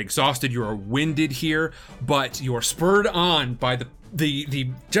get exhausted. You are winded here, but you are spurred on by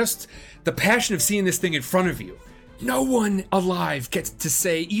the passion of seeing this thing in front of you. No one alive gets to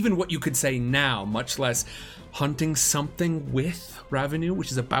say even what you could say now, much less hunting something with Revenue, which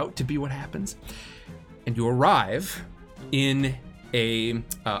is about to be what happens. And you arrive in a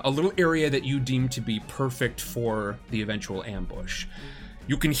little area that you deem to be perfect for the eventual ambush.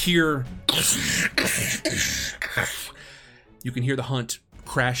 You can hear the hunt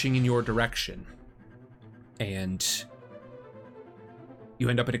crashing in your direction, and you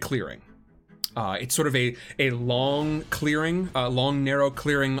end up at a clearing. It's sort of a long clearing, long narrow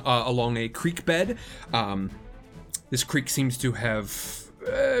clearing along a creek bed. This creek seems to have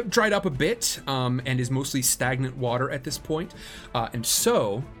dried up a bit and is mostly stagnant water at this point. And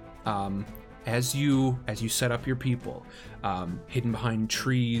so, as you set up your people, hidden behind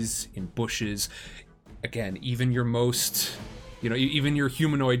trees, in bushes, again, even your most, even your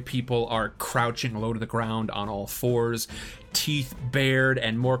humanoid people are crouching low to the ground on all fours, teeth bared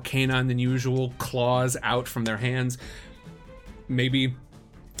and more canine than usual, claws out from their hands, maybe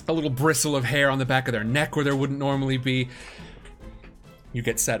a little bristle of hair on the back of their neck where there wouldn't normally be. You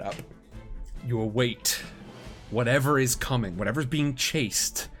get set up. You await whatever is coming, whatever's being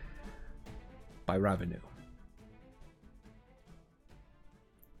chased by Revenue.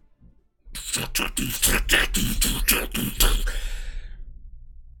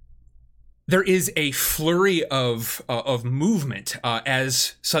 There is a flurry of movement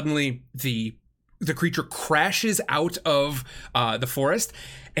as suddenly the creature crashes out of the forest,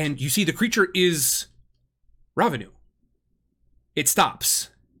 and you see the creature is Revenue. It stops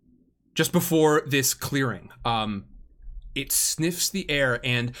just before this clearing. It sniffs the air,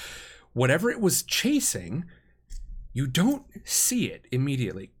 and whatever it was chasing, you don't see it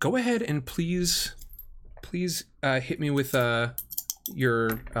immediately. Go ahead and please hit me with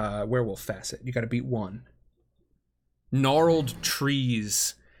your werewolf facet. You got to beat 1. Gnarled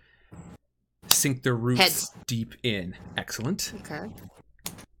trees sink their roots Heads. deep in. Excellent. Okay.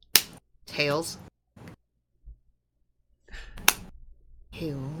 Tails.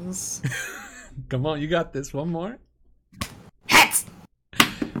 Tails. Come on, you got this. One more. Heads!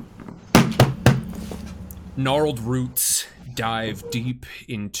 Gnarled roots dive deep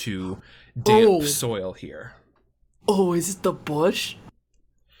into damp soil here. Oh, is it the bush?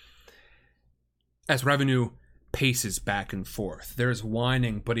 As Revenue paces back and forth, there's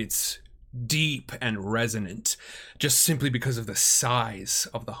whining, but it's deep and resonant, just simply because of the size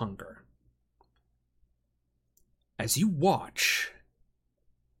of the hunger. As you watch,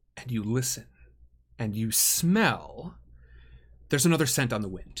 and you listen, and you smell, there's another scent on the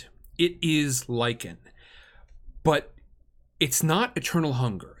wind. It is lichen, but it's not eternal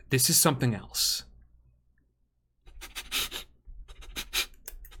hunger. This is something else.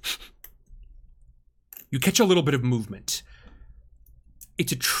 You catch a little bit of movement.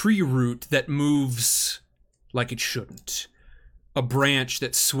 It's a tree root that moves like it shouldn't. A branch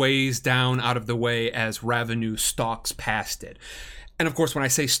that sways down out of the way as Revenue stalks past it. And of course, when I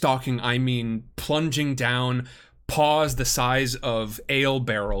say stalking, I mean plunging down, paws the size of ale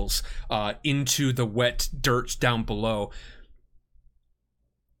barrels into the wet dirt down below.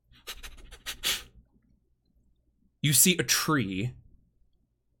 You see a tree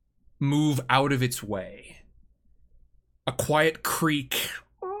move out of its way. A quiet creak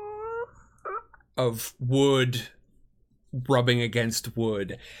of wood rubbing against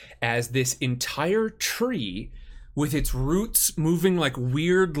wood as this entire tree, with its roots moving like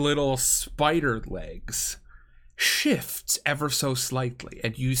weird little spider legs, shifts ever so slightly,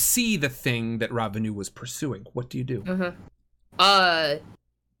 and you see the thing that Ravenu was pursuing. What do you do? I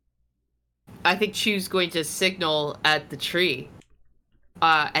think Chu's going to signal at the tree,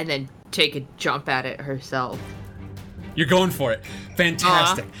 and then take a jump at it herself. You're going for it.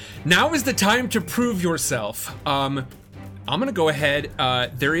 Fantastic. Now is the time to prove yourself. I'm gonna go ahead.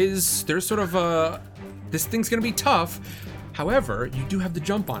 There's sort of a... This thing's gonna be tough. However, you do have the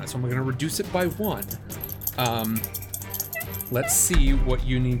jump on it, so I'm gonna reduce it by 1. Let's see what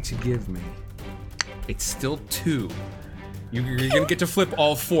you need to give me. It's still 2. You're gonna get to flip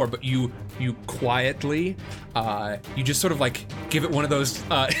all 4, but you quietly, you just sort of like give it one of those,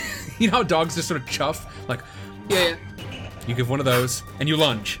 you know how dogs just sort of chuff? Like, Yeah. you give one of those, and you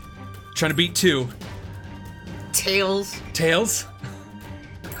lunge. Trying to beat 2. Tails. Tails?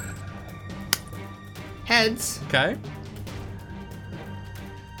 Heads. Okay.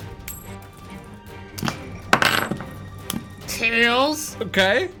 Tails.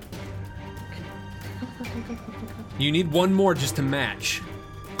 Okay. You need one more just to match.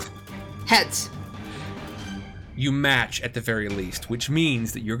 Heads. You match at the very least, which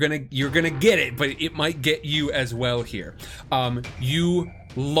means that you're gonna get it, but it might get you as well here. You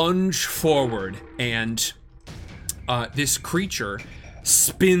lunge forward, and this creature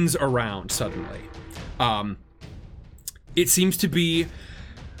spins around suddenly. It seems to be.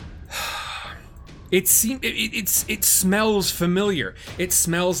 It smells familiar. It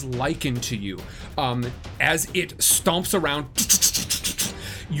smells lichen to you. As it stomps around,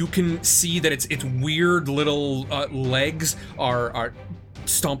 you can see that its weird little legs are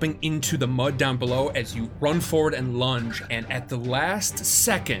stomping into the mud down below as you run forward and lunge. And at the last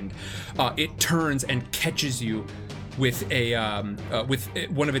second, it turns and catches you with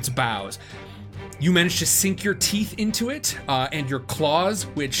one of its boughs. You manage to sink your teeth into it, and your claws,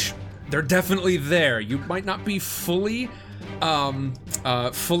 which they're definitely there. You might not be fully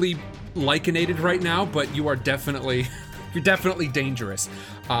lichenated right now, but you are definitely dangerous.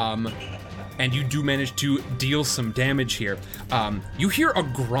 And you do manage to deal some damage here. You hear a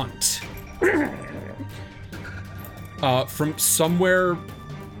grunt from somewhere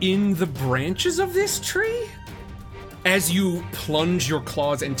in the branches of this tree. As you plunge your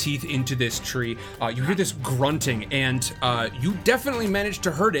claws and teeth into this tree, you hear this grunting, and you definitely managed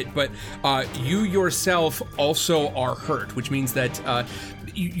to hurt it, but you yourself also are hurt, which means that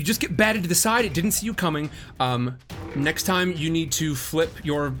you just get batted to the side. It didn't see you coming. Next time you need to flip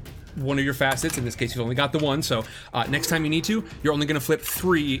one of your facets. In this case, you've only got the 1, so next time you need to, you're only going to flip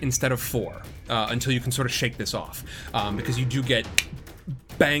 3 instead of 4 until you can sort of shake this off, because you do get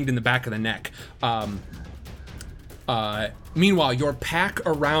banged in the back of the neck. Meanwhile, your pack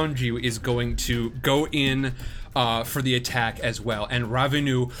around you is going to go in for the attack as well, and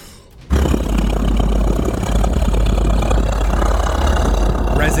Ravenu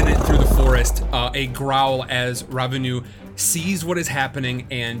resonant through the forest, a growl as Ravenu sees what is happening,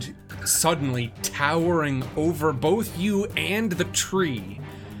 and suddenly towering over both you and the tree,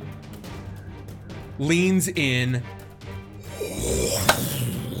 leans in.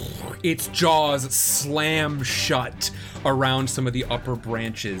 Its jaws slam shut around some of the upper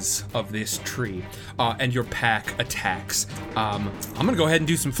branches of this tree, and your pack attacks. I'm gonna go ahead and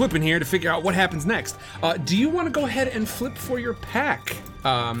do some flipping here to figure out what happens next. Do you want to go ahead and flip for your pack?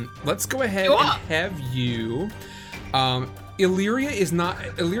 Let's go ahead and have you. Illyria is not.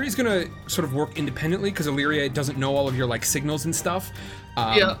 Illyria's gonna sort of work independently because Illyria doesn't know all of your like signals and stuff.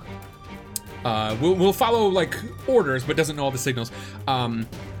 Yeah. We'll follow like orders, but doesn't know all the signals.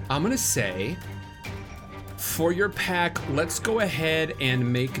 I'm gonna say, for your pack, let's go ahead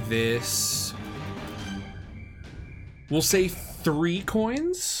and make this, we'll say 3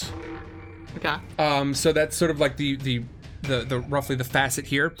 coins. Okay. So that's sort of like the roughly the facet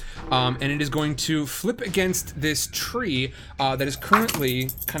here. And it is going to flip against this tree that is currently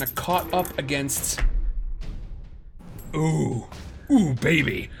kind of caught up against. Ooh,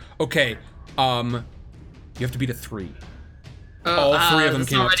 baby. Okay. You have to beat a 3. All 3 of them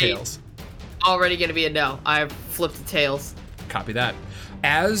came up tails. Already gonna be a no. I flipped the tails. Copy that.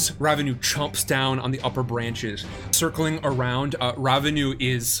 As Ravenu chomps down on the upper branches, circling around, Ravenu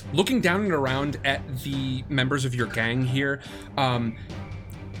is looking down and around at the members of your gang here.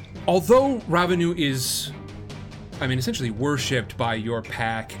 Although Ravenu is, essentially worshipped by your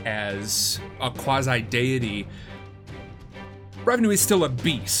pack as a quasi-deity, Ravenu is still a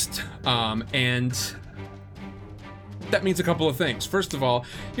beast, and that means a couple of things. First of all,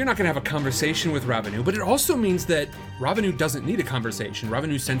 you're not going to have a conversation with Ravenu, but it also means that Ravenu doesn't need a conversation.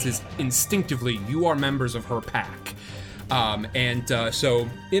 Ravenu senses instinctively you are members of her pack. So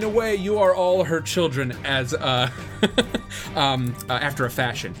in a way, you are all her children as after a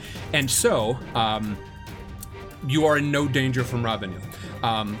fashion. And so you are in no danger from Ravenu.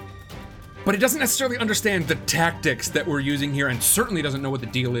 But it doesn't necessarily understand the tactics that we're using here, and certainly doesn't know what the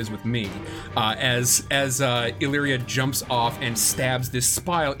deal is with me. As Illyria jumps off and stabs this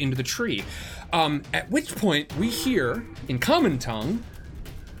spile into the tree. At which point we hear, in common tongue,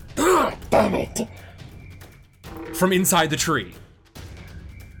 "Ah, damn it!" from inside the tree.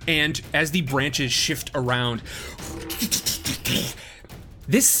 And as the branches shift around,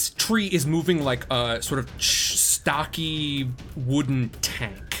 this tree is moving like a sort of stocky wooden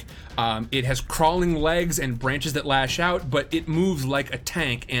tank. It has crawling legs and branches that lash out, but it moves like a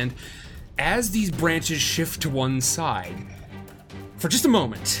tank. And as these branches shift to one side, for just a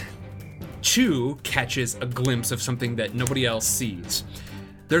moment, Chu catches a glimpse of something that nobody else sees.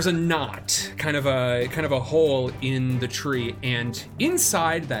 There's a knot, kind of a hole in the tree, and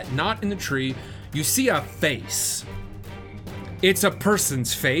inside that knot in the tree, you see a face. It's a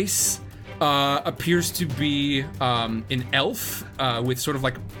person's face. Appears to be an elf with sort of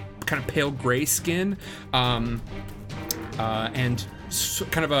like kind of pale gray skin, and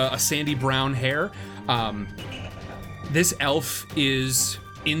kind of a sandy brown hair. This elf is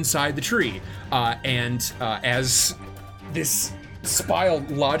inside the tree, and as this spile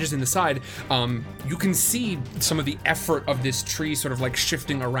lodges in the side, you can see some of the effort of this tree sort of like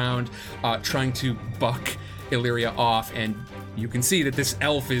shifting around, trying to buck Illyria off, and you can see that this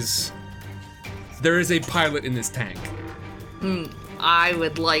elf there is a pilot in this tank. I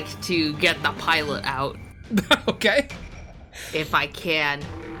would like to get the pilot out. Okay. If I can.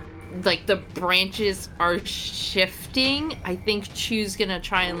 Like, the branches are shifting. I think Chu's gonna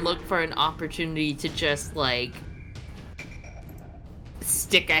try and look for an opportunity to just, like,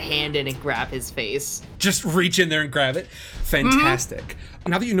 stick a hand in and grab his face. Just reach in there and grab it. Fantastic. Mm-hmm.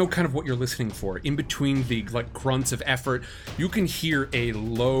 Now that you know kind of what you're listening for, in between the, like, grunts of effort, you can hear a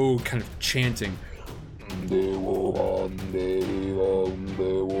low kind of chanting.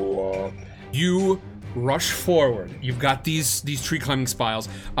 You rush forward. You've got these tree climbing spiles,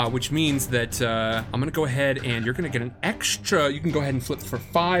 which means that I'm gonna go ahead and you're gonna get an extra. You can go ahead and flip for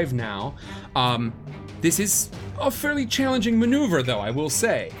 5 now. This is a fairly challenging maneuver, though, I will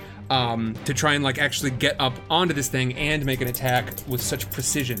say, to try and like actually get up onto this thing and make an attack with such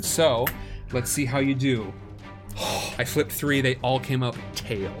precision. So let's see how you do. I flipped 3. They all came up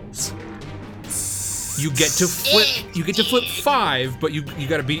tails. You get to flip 5, but you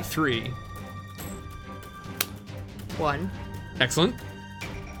got to beat 3. 1. Excellent.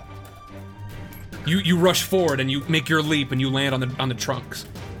 You rush forward and you make your leap and you land on the trunks.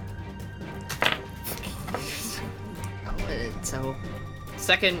 So,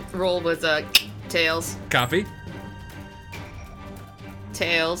 second roll was tails. Copy.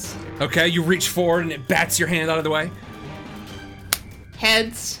 Tails. Okay, you reach forward and it bats your hand out of the way.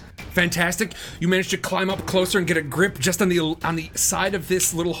 Heads. Fantastic. You managed to climb up closer and get a grip just on the side of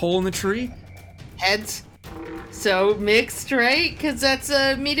this little hole in the tree. Heads. So mixed, right? Because that's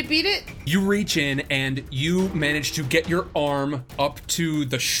me to beat it? You reach in and you manage to get your arm up to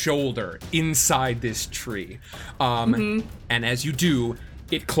the shoulder inside this tree. And as you do,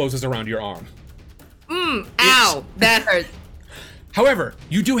 it closes around your arm. Ow! That hurt. However,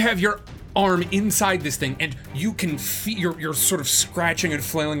 you do have your arm inside this thing, and you can feel you're sort of scratching and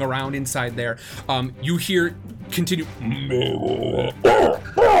flailing around inside there. You hear continue.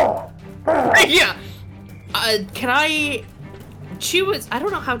 Yeah. Can I? Chu is. I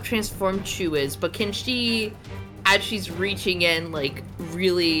don't know how transformed Chu is, but can she, as she's reaching in, like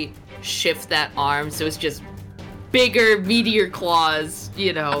really shift that arm so it's just bigger, meteor claws,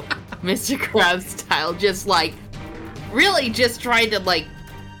 you know, Mr. Krabs style, just like really just trying to like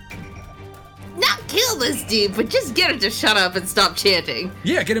not kill this dude, but just get him to shut up and stop chanting.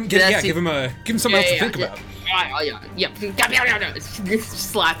 Yeah, give him something else to think about.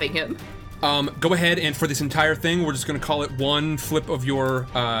 Slapping him. Go ahead and for this entire thing, we're just gonna call it one flip of your,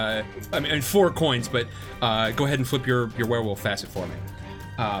 4 coins, but go ahead and flip your werewolf facet for me.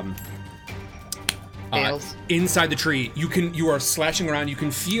 Tails. Inside the tree, you are slashing around. You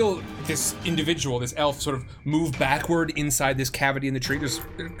can feel this individual, this elf, sort of move backward inside this cavity in the tree.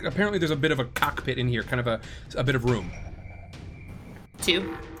 Apparently there's a bit of a cockpit in here, kind of a bit of room.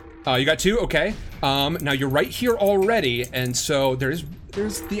 2. You got 2, okay. Now you're right here already, and so there's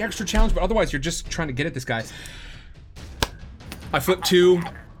the extra challenge, but otherwise you're just trying to get at this guy. I flipped 2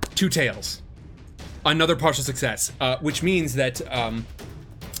 tails. Another partial success, which means that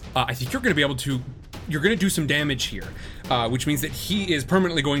I think you're going to be able to. You're going to do some damage here, which means that he is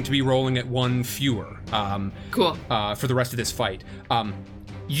permanently going to be rolling at 1 fewer. Cool. For the rest of this fight.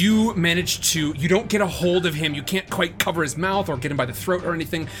 You manage to. You don't get a hold of him. You can't quite cover his mouth or get him by the throat or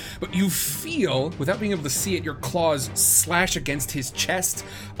anything, but you feel, without being able to see it, your claws slash against his chest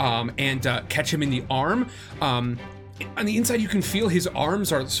and catch him in the arm. On the inside, you can feel his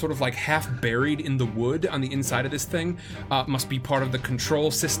arms are sort of like half buried in the wood on the inside of this thing. Must be part of the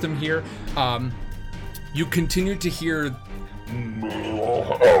control system here. You continue to hear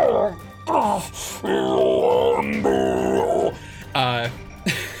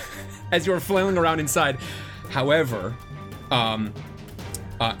as you're flailing around inside. However,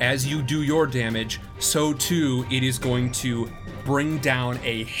 as you do your damage, so too it is going to bring down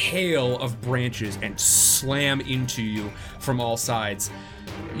a hail of branches and slam into you from all sides.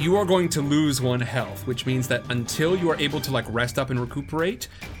 You are going to lose 1 health, which means that until you are able to like rest up and recuperate,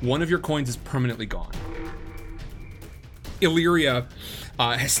 1 of your coins is permanently gone. Illyria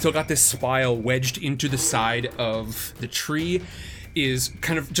has still got this spile wedged into the side of the tree, is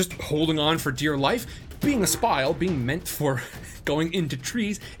kind of just holding on for dear life. Being a spile, being meant for going into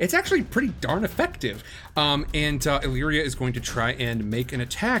trees, it's actually pretty darn effective. And Illyria is going to try and make an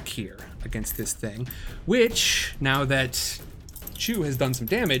attack here against this thing, which, now that Chew has done some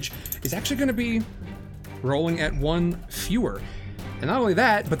damage, is actually going to be rolling at 1 fewer. And not only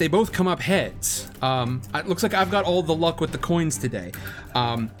that, but they both come up heads. It looks like I've got all the luck with the coins today.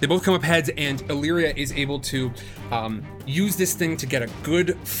 They both come up heads, and Illyria is able to use this thing to get a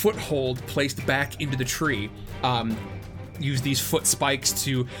good foothold placed back into the tree. Use these foot spikes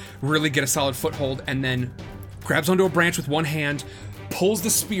to really get a solid foothold, and then grabs onto a branch with 1 hand, pulls the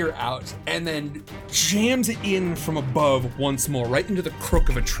spear out, and then jams it in from above once more, right into the crook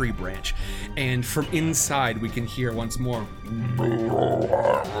of a tree branch. And from inside, we can hear once more.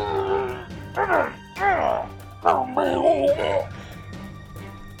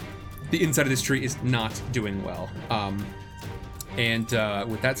 The inside of this tree is not doing well. And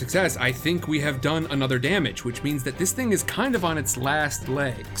with that success, I think we have done another damage, which means that this thing is kind of on its last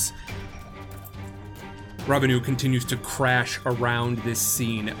legs. Ravenu continues to crash around this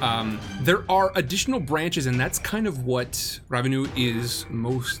scene. There are additional branches, and that's kind of what Ravenu is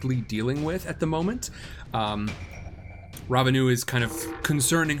mostly dealing with at the moment. Ravenu is kind of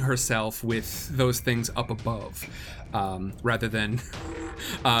concerning herself with those things up above, rather than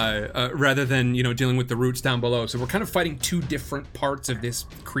dealing with the roots down below. So we're kind of fighting 2 different parts of this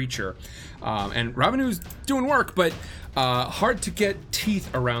creature, and Ravenu's doing work, but hard to get teeth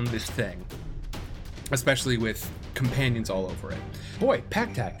around this thing. Especially with companions all over it. Boy,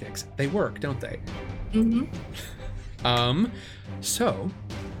 pack tactics, they work, don't they? Mm-hmm. So,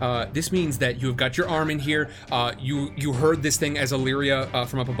 this means that you have got your arm in here. You heard this thing as Illyria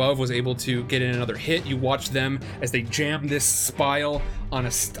from up above was able to get in another hit. You watched them as they jammed this spile on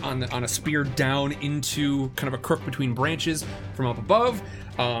a spear down into kind of a crook between branches from up above.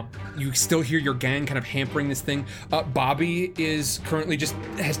 You still hear your gang kind of hampering this thing. Bobby is currently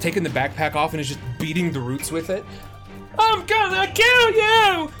has taken the backpack off and is just beating the roots with it. I'm gonna kill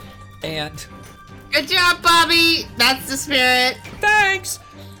you! And good job, Bobby! That's the spirit. Thanks!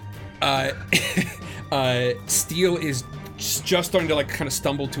 Steel is just starting to like kind of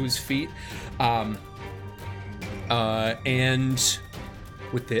stumble to his feet. And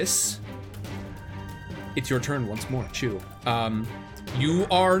with this, it's your turn once more, Chew. You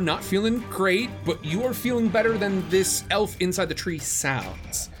are not feeling great, but you are feeling better than this elf inside the tree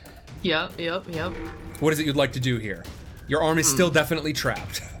sounds. Yep. What is it you'd like to do here? Your arm is still definitely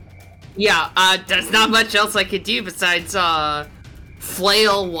trapped. Yeah, there's not much else I could do besides,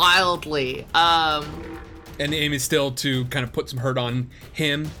 flail wildly. And the aim is still to kind of put some hurt on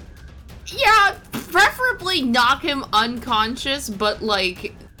him? Yeah, preferably knock him unconscious, but,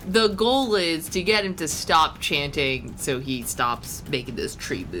 like, the goal is to get him to stop chanting so he stops making this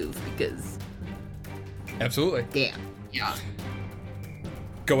tree move, because... Absolutely. Damn. Yeah.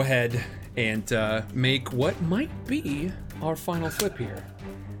 Go ahead and make what might be our final flip here.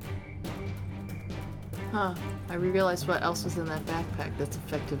 Huh. I realized what else was in that backpack that's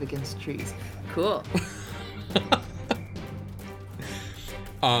effective against trees. Cool.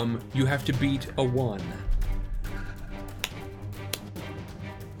 You have to beat a 1.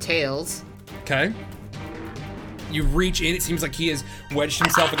 Tails. Okay. You reach in. It seems like he has wedged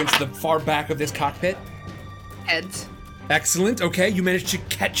himself against the far back of this cockpit. Heads. Excellent. Okay, you managed to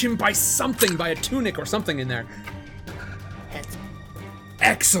catch him by something, by a tunic or something in there. Heads.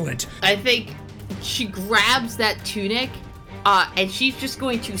 Excellent. I think she grabs that tunic, and she's just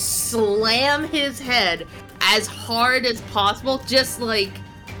going to slam his head as hard as possible, just like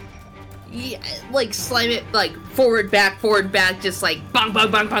slam it like forward, back, just like bang, bang,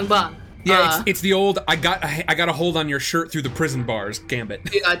 bang, bang, bang. Yeah, it's the old I got a hold on your shirt through the prison bars gambit.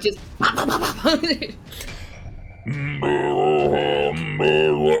 Yeah, just.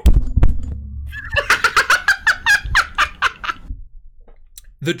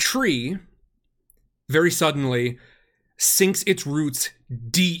 The tree very suddenly sinks its roots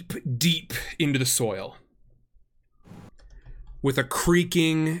deep, deep into the soil. With a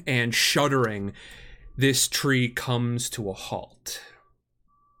creaking and shuddering, this tree comes to a halt.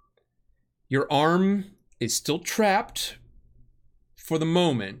 Your arm is still trapped for the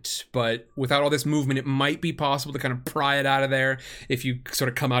moment, but without all this movement, it might be possible to kind of pry it out of there if you sort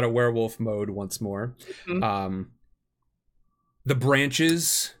of come out of werewolf mode once more. Mm-hmm. The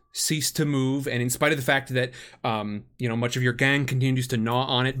branches cease to move, and in spite of the fact that much of your gang continues to gnaw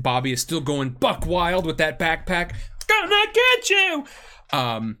on it, Bobby is still going buck wild with that backpack. Gonna get you!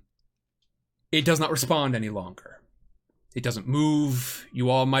 It does not respond any longer. It doesn't move. You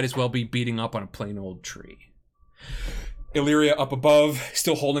all might as well be beating up on a plain old tree. Illyria up above,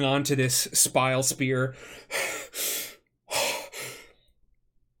 still holding on to this spile spear.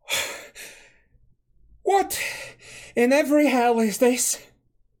 What in every hell is this?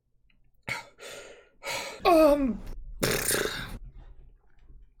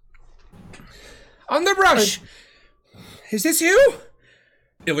 Underbrush! Is this you?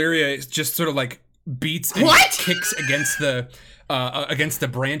 Illyria is just sort of like beats and kicks against the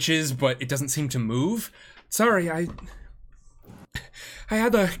branches, but it doesn't seem to move. Sorry, I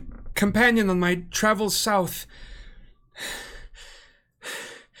had a companion on my travels south.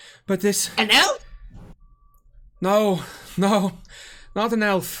 But this... An elf? No, not an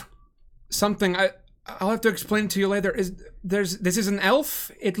elf. Something I'll have to explain to you later. This is an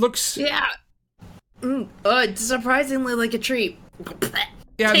elf? It looks... Yeah. It's surprisingly like a tree.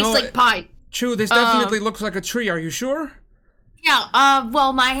 Yeah, tastes like pie. Chew, this definitely looks like a tree. Are you sure? Yeah,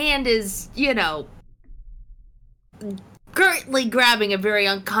 well, my hand is, currently grabbing a very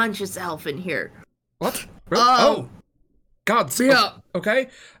unconscious elf in here. What? Oh. God. Yeah. Okay.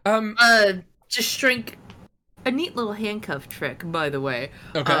 Just shrink. A neat little handcuff trick, by the way.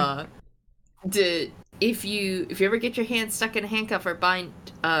 Okay. If you ever get your hand stuck in a handcuff or bind,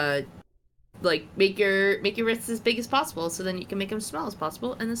 make your wrists as big as possible, so then you can make them small as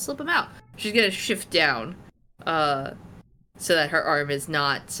possible, and then slip them out. She's gonna shift down, so that her arm is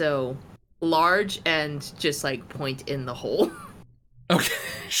not so large and just point in the hole. Okay,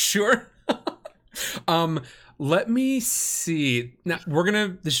 sure. Let me see. Now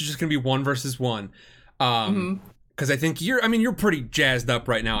this is just gonna be 1 versus 1. Because I think you're pretty jazzed up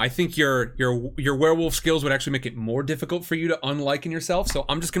right now. I think your werewolf skills would actually make it more difficult for you to unliken yourself. So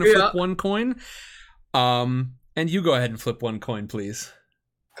I'm just gonna flip 1 coin. And you go ahead and flip 1 coin, please.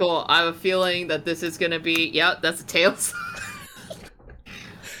 Cool. I have a feeling that this is gonna be that's a tails.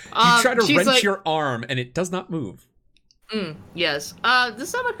 You try to wrench your arm and it does not move. Yes. Does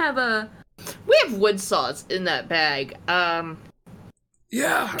someone have we have wood saws in that bag.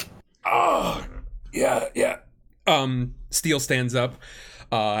 Yeah. Oh. Yeah. Steel stands up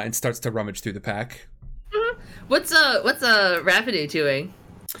and starts to rummage through the pack. What's Ravenue doing?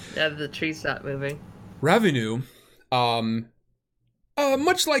 The tree stopped moving. Ravenue,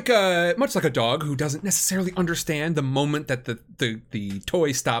 much like a dog who doesn't necessarily understand the moment that the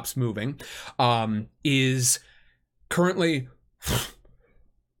toy stops moving, is currently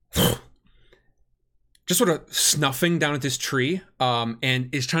just sort of snuffing down at this tree,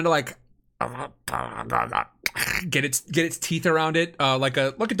 and is trying to get its teeth around it, like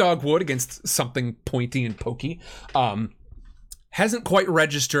a dog would against something pointy and pokey. Hasn't quite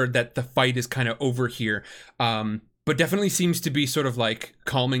registered that the fight is kind of over here, but definitely seems to be sort of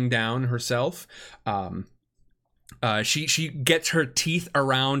calming down herself. She gets her teeth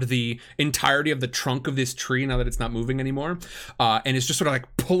around the entirety of the trunk of this tree now that it's not moving anymore, and is just sort of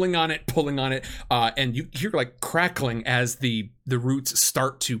pulling on it, and you hear crackling as the roots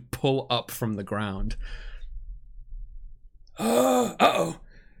start to pull up from the ground. Uh-oh.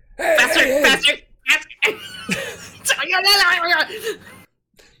 Faster!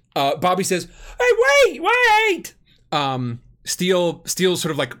 Bobby says, "Hey, wait!" Steel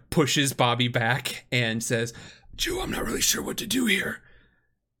sort of like pushes Bobby back and says, Chew, I'm not really sure what to do here.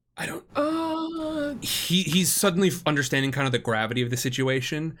 I don't... he's suddenly understanding kind of the gravity of the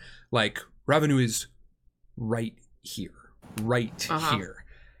situation. Like, Revenue is right here. Right here.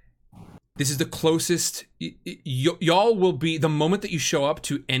 This is the closest... y'all will be... The moment that you show up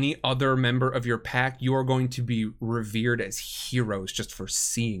to any other member of your pack, you are going to be revered as heroes just for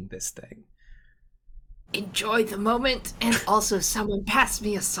seeing this thing. Enjoy the moment, and also someone pass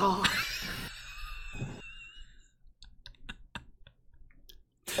me a saw.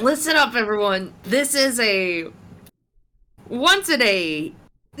 Listen up, everyone. This is a once in a,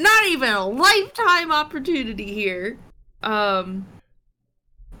 not even a lifetime opportunity here.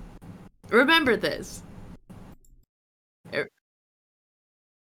 Remember this.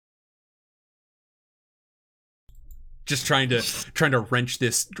 Just trying to wrench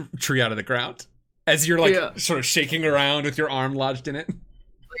this tree out of the ground as you're like sort of shaking around with your arm lodged in it.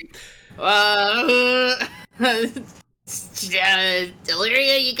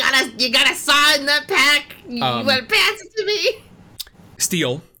 Deliria, you got a saw in that pack. You want to pass it to me?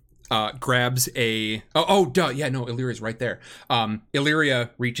 Steel grabs a... Illyria's right there.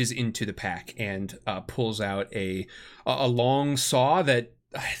 Illyria reaches into the pack and pulls out a long saw that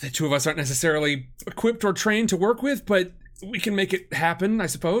the two of us aren't necessarily equipped or trained to work with, but we can make it happen, I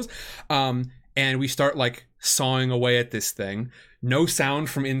suppose. And we start like sawing away at this thing. No sound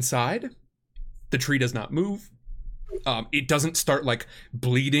from inside. The tree does not move. It doesn't start like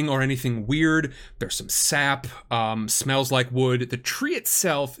bleeding or anything weird. There's some sap, smells like wood. The tree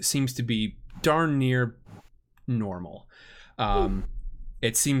itself seems to be darn near normal.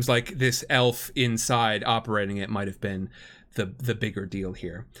 It seems like this elf inside operating it might have been the bigger deal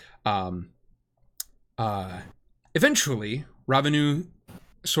here. Eventually, Ravenu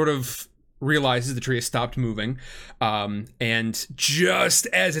sort of realizes the tree has stopped moving, and just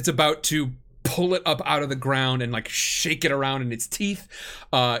as it's about to pull it up out of the ground and like shake it around in its teeth,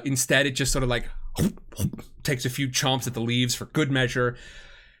 instead it just sort of like takes a few chomps at the leaves for good measure,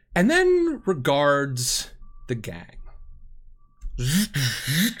 and then regards the gang.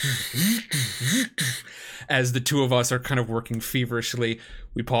 As the two of us are kind of working feverishly,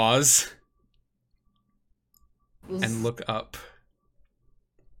 we pause and look up.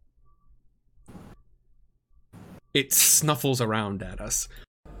 It snuffles around at us.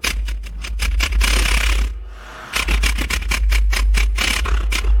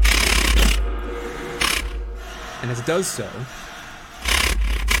 And as it does so,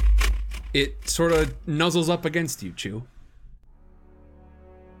 it sort of nuzzles up against you, Chew.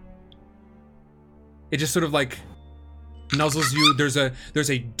 It just sort of like nuzzles you. There's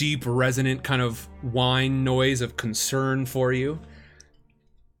a deep, resonant kind of whine noise of concern for you.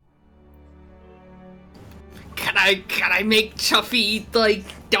 Can I make Chuffy like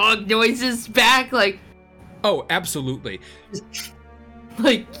dog noises back? Like, oh, absolutely.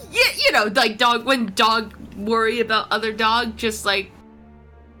 Like, yeah, you know, like dog, when dog worry about other dog, just like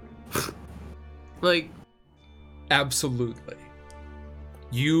absolutely.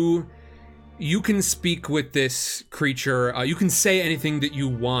 You can speak with this creature. You can say anything that you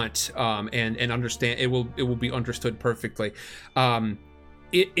want, and understand. It will be understood perfectly.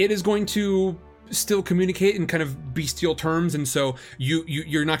 It is going to still communicate in kind of bestial terms, and so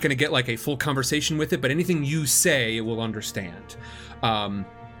you're not going to get like a full conversation with it, but anything you say, it will understand.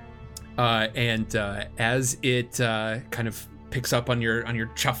 As it kind of picks up on your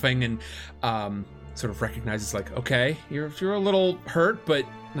chuffing and sort of recognizes like, okay, you're a little hurt, but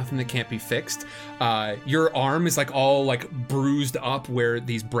nothing that can't be fixed. Your arm is like all like bruised up where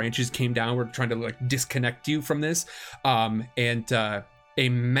these branches came down. We're trying to like disconnect you from this. And a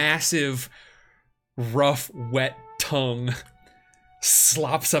massive, rough, wet tongue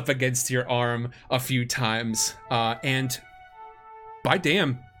slops up against your arm a few times. And by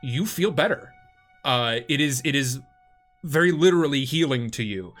damn, you feel better. It is very literally healing to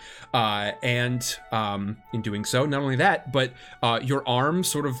you, and in doing so, not only that, but your arm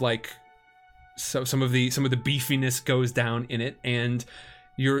sort of like, so some of the beefiness goes down in it, and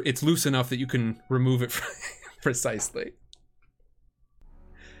it's loose enough that you can remove it precisely.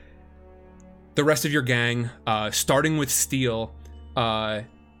 The rest of your gang, starting with Steel,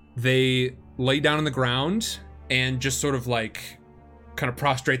 they lay down on the ground and just sort of like kind of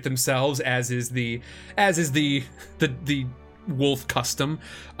prostrate themselves, as is the wolf custom.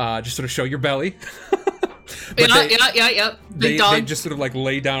 Just sort of show your belly. Yeah. They just sort of like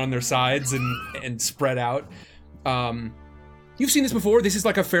lay down on their sides and spread out. You've seen this before. This is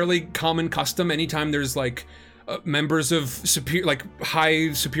like a fairly common custom. Anytime there's like members of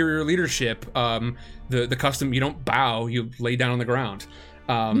high superior leadership. The custom, you don't bow, you lay down on the ground.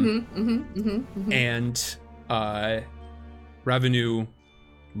 And Revenue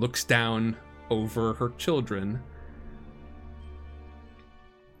looks down over her children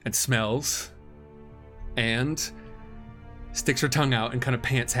and smells and sticks her tongue out and kind of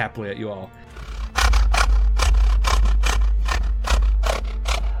pants happily at you all.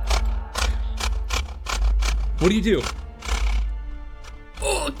 What do you do?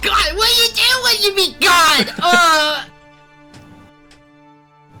 Oh God, what are you doing? You mean God?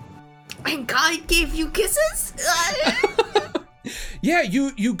 And God gave you kisses? Yeah,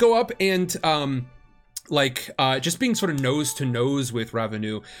 you go up and just being sort of nose to nose with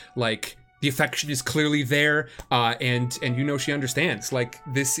Revenue, like the affection is clearly there, and you know she understands. Like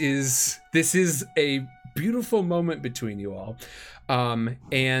this is a beautiful moment between you all,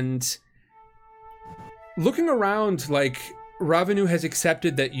 and looking around, like Revenue has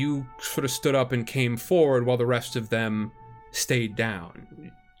accepted that you sort of stood up and came forward while the rest of them stayed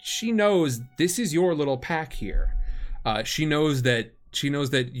down. She knows this is your little pack here. She knows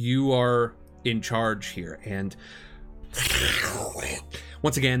that you are in charge here, and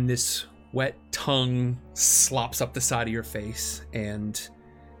once again, this wet tongue slops up the side of your face, and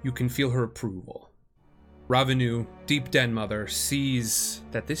you can feel her approval. Revenue, Deep Den Mother, sees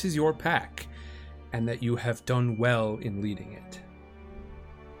that this is your pack, and that you have done well in leading it.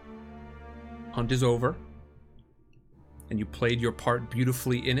 Hunt is over, and you played your part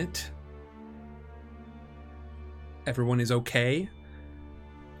beautifully in it. Everyone is okay,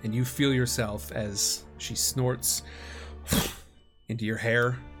 and you feel yourself as she snorts into your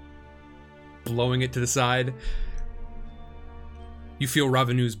hair, blowing it to the side. You feel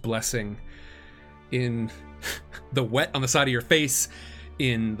Revenue's blessing in the wet on the side of your face,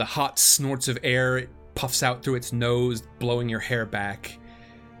 in the hot snorts of air it puffs out through its nose, blowing your hair back.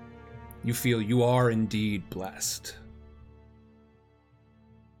 You feel you are indeed blessed.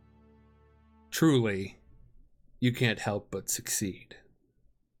 Truly, you can't help but succeed.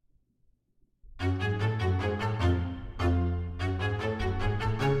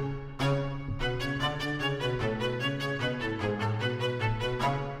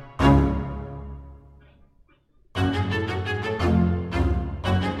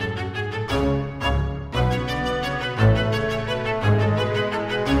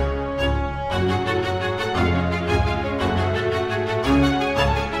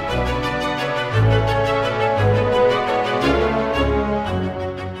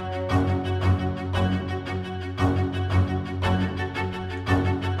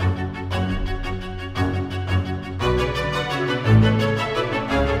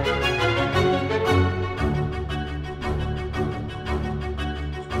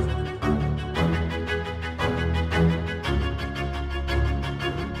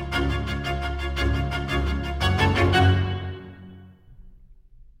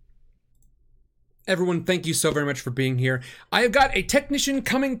 Everyone, thank you so very much for being here. I have got a technician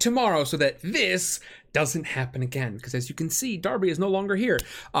coming tomorrow so that this doesn't happen again. Because as you can see, Darby is no longer here.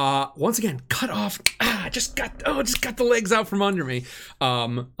 Once again, cut off. Just got the legs out from under me.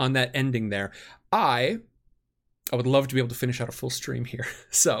 On that ending there, I would love to be able to finish out a full stream here.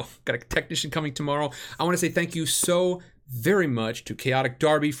 So, got a technician coming tomorrow. I want to say thank you so very much to Chaotic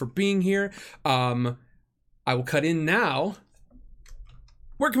Darby for being here. I will cut in now.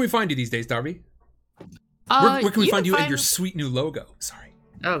 Where can we find you these days, Darby? Where can we find you and your sweet new logo? Sorry.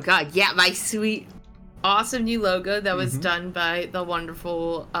 Oh God, yeah, my sweet, awesome new logo that was done by the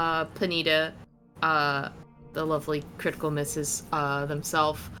wonderful Panita, the lovely Critical Misses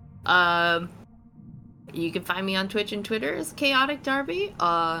themselves. You can find me on Twitch and Twitter as Chaotic Darby.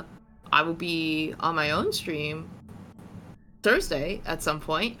 I will be on my own stream Thursday at some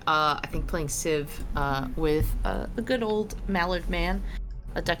point. I think playing Civ with a good old Mallard man,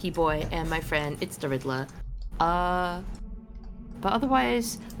 a Ducky boy, and my friend It's the Riddler. But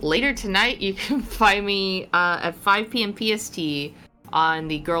otherwise, later tonight you can find me at 5 p.m. PST on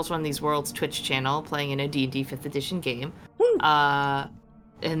the Girls Run These Worlds Twitch channel playing in a D&D 5th edition game.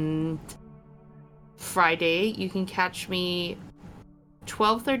 And Friday you can catch me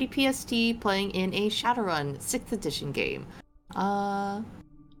 12:30 PST playing in a Shadowrun 6th edition game.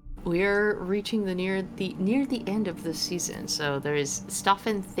 We're reaching the near the end of the season, so there's stuff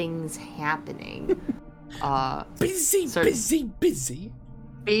and things happening. Busy,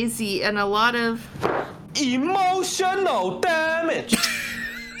 and a lot of emotional damage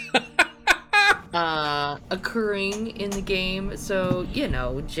occurring in the game. So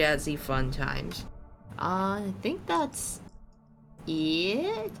jazzy fun times. I think that's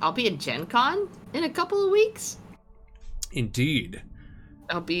Yeah, I'll be in Gen Con in a couple of weeks. Indeed.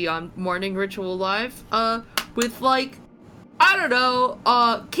 I'll be on Morning Ritual Live, with, like, I don't know,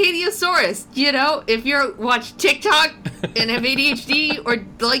 Cadiosaurus. You know, if you watch TikTok and have ADHD or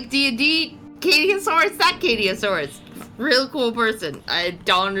like D&D, Cadiosaurus, that Cadiosaurus. Real cool person. I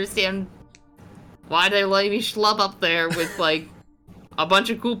don't understand why they let me schlub up there with, like, a bunch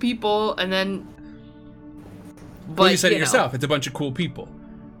of cool people, and then... But, well, you said it yourself. It's a bunch of cool people.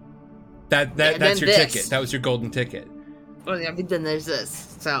 That's your ticket. That was your golden ticket. Well, yeah, but then there's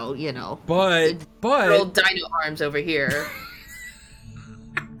this, so, you know. But... Old dino arms over here.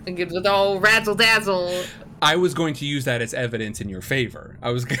 And good with all razzle-dazzle. I was going to use that as evidence in your favor. I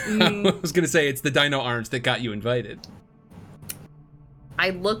was going to say it's the dino arms that got you invited.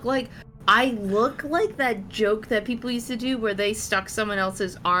 I look like that joke that people used to do where they stuck someone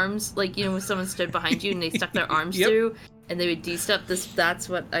else's arms, like, you know, when someone stood behind you and they stuck their arms through, and they would do stuff. That's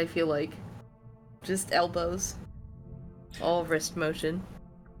what I feel like. Just elbows. All wrist motion.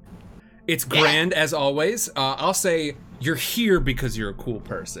 It's grand as always. I'll say you're here because you're a cool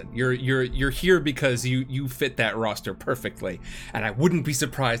person. You're here because you fit that roster perfectly, and I wouldn't be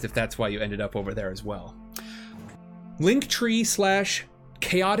surprised if that's why you ended up over there as well.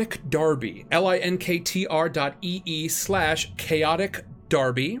 Linktree/Chaotic Darby, linktr.ee/Chaotic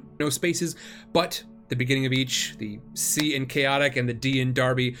Darby. No spaces, but the beginning of each, the C in Chaotic and the D in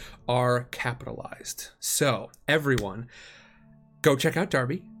Darby, are capitalized. So everyone, go check out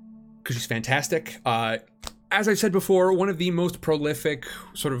Darby, because she's fantastic. As I said before, one of the most prolific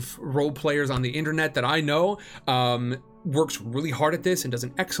sort of role players on the internet that I know, works really hard at this and does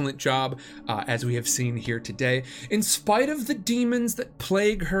an excellent job, as we have seen here today. In spite of the demons that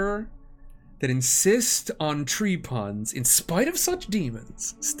plague her, that insist on tree puns, in spite of such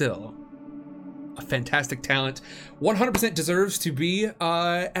demons, still a fantastic talent. 100% deserves to be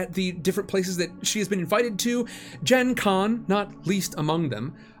at the different places that she has been invited to. Gen Con, not least among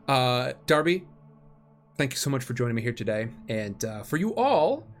them. Darby, thank you so much for joining me here today. And for you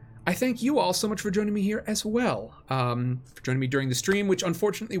all, I thank you all so much for joining me here as well. For joining me during the stream, which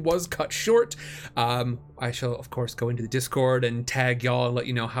unfortunately was cut short. I shall, of course, go into the Discord and tag y'all and let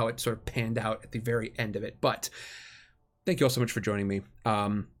you know how it sort of panned out at the very end of it. But thank you all so much for joining me.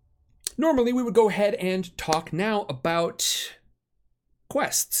 Normally, we would go ahead and talk now about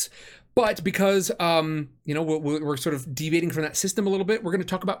quests. But because, we're sort of deviating from that system a little bit, we're going to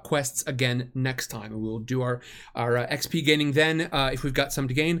talk about quests again next time. And we'll do our XP gaining then, if we've got some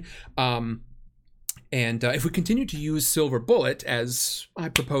to gain. And if we continue to use Silver Bullet, as I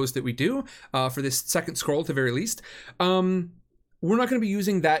propose that we do, for this second scroll at the very least, we're not going to be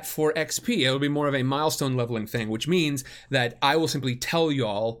using that for XP. It'll be more of a milestone leveling thing, which means that I will simply tell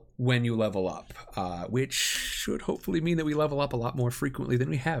y'all when you level up, which should hopefully mean that we level up a lot more frequently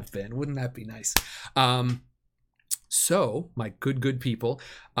than we have been. Wouldn't that be nice? So, my good people,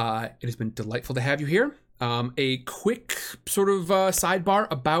 it has been delightful to have you here. A quick sort of sidebar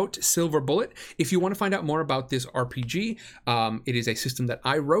about Silver Bullet. If you want to find out more about this RPG, it is a system that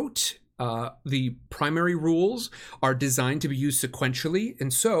I wrote. The primary rules are designed to be used sequentially,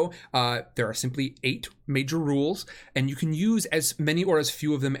 and so there are simply 8 major rules, and you can use as many or as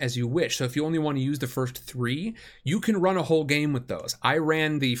few of them as you wish. So if you only want to use the first 3, you can run a whole game with those. I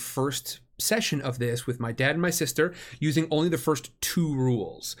ran the first session of this with my dad and my sister using only the first 2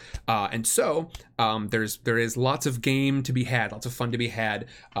 rules, and so there is lots of game to be had, lots of fun to be had,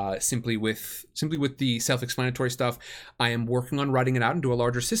 simply with the self-explanatory stuff. I am working on writing it out into a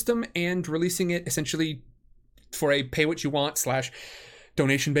larger system and releasing it essentially for a pay what you want /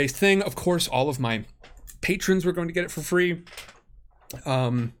 donation based thing. Of course, all of my patrons were going to get it for free.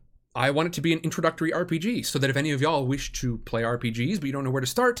 I want it to be an introductory RPG, so that if any of y'all wish to play RPGs but you don't know where to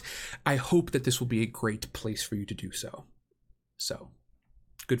start, I hope that this will be a great place for you to do so. So,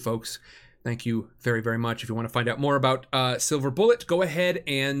 good folks, thank you very, very much. If you want to find out more about Silver Bullet, go ahead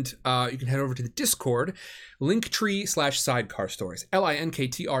and you can head over to the Discord, linktree/sidecar stories,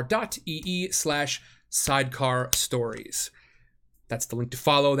 linktr.ee/sidecar stories. That's the link to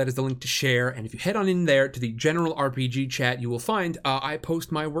follow. That is the link to share. And if you head on in there to the general RPG chat, you will find I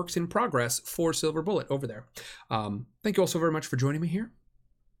post my works in progress for Silver Bullet over there. Thank you all so very much for joining me here.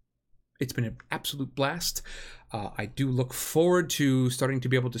 It's been an absolute blast. I do look forward to starting to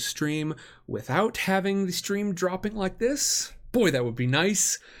be able to stream without having the stream dropping like this. Boy, that would be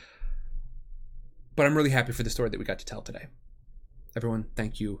nice. But I'm really happy for the story that we got to tell today. Everyone,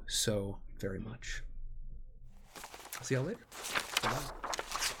 thank you so very much. See y'all later. Bye.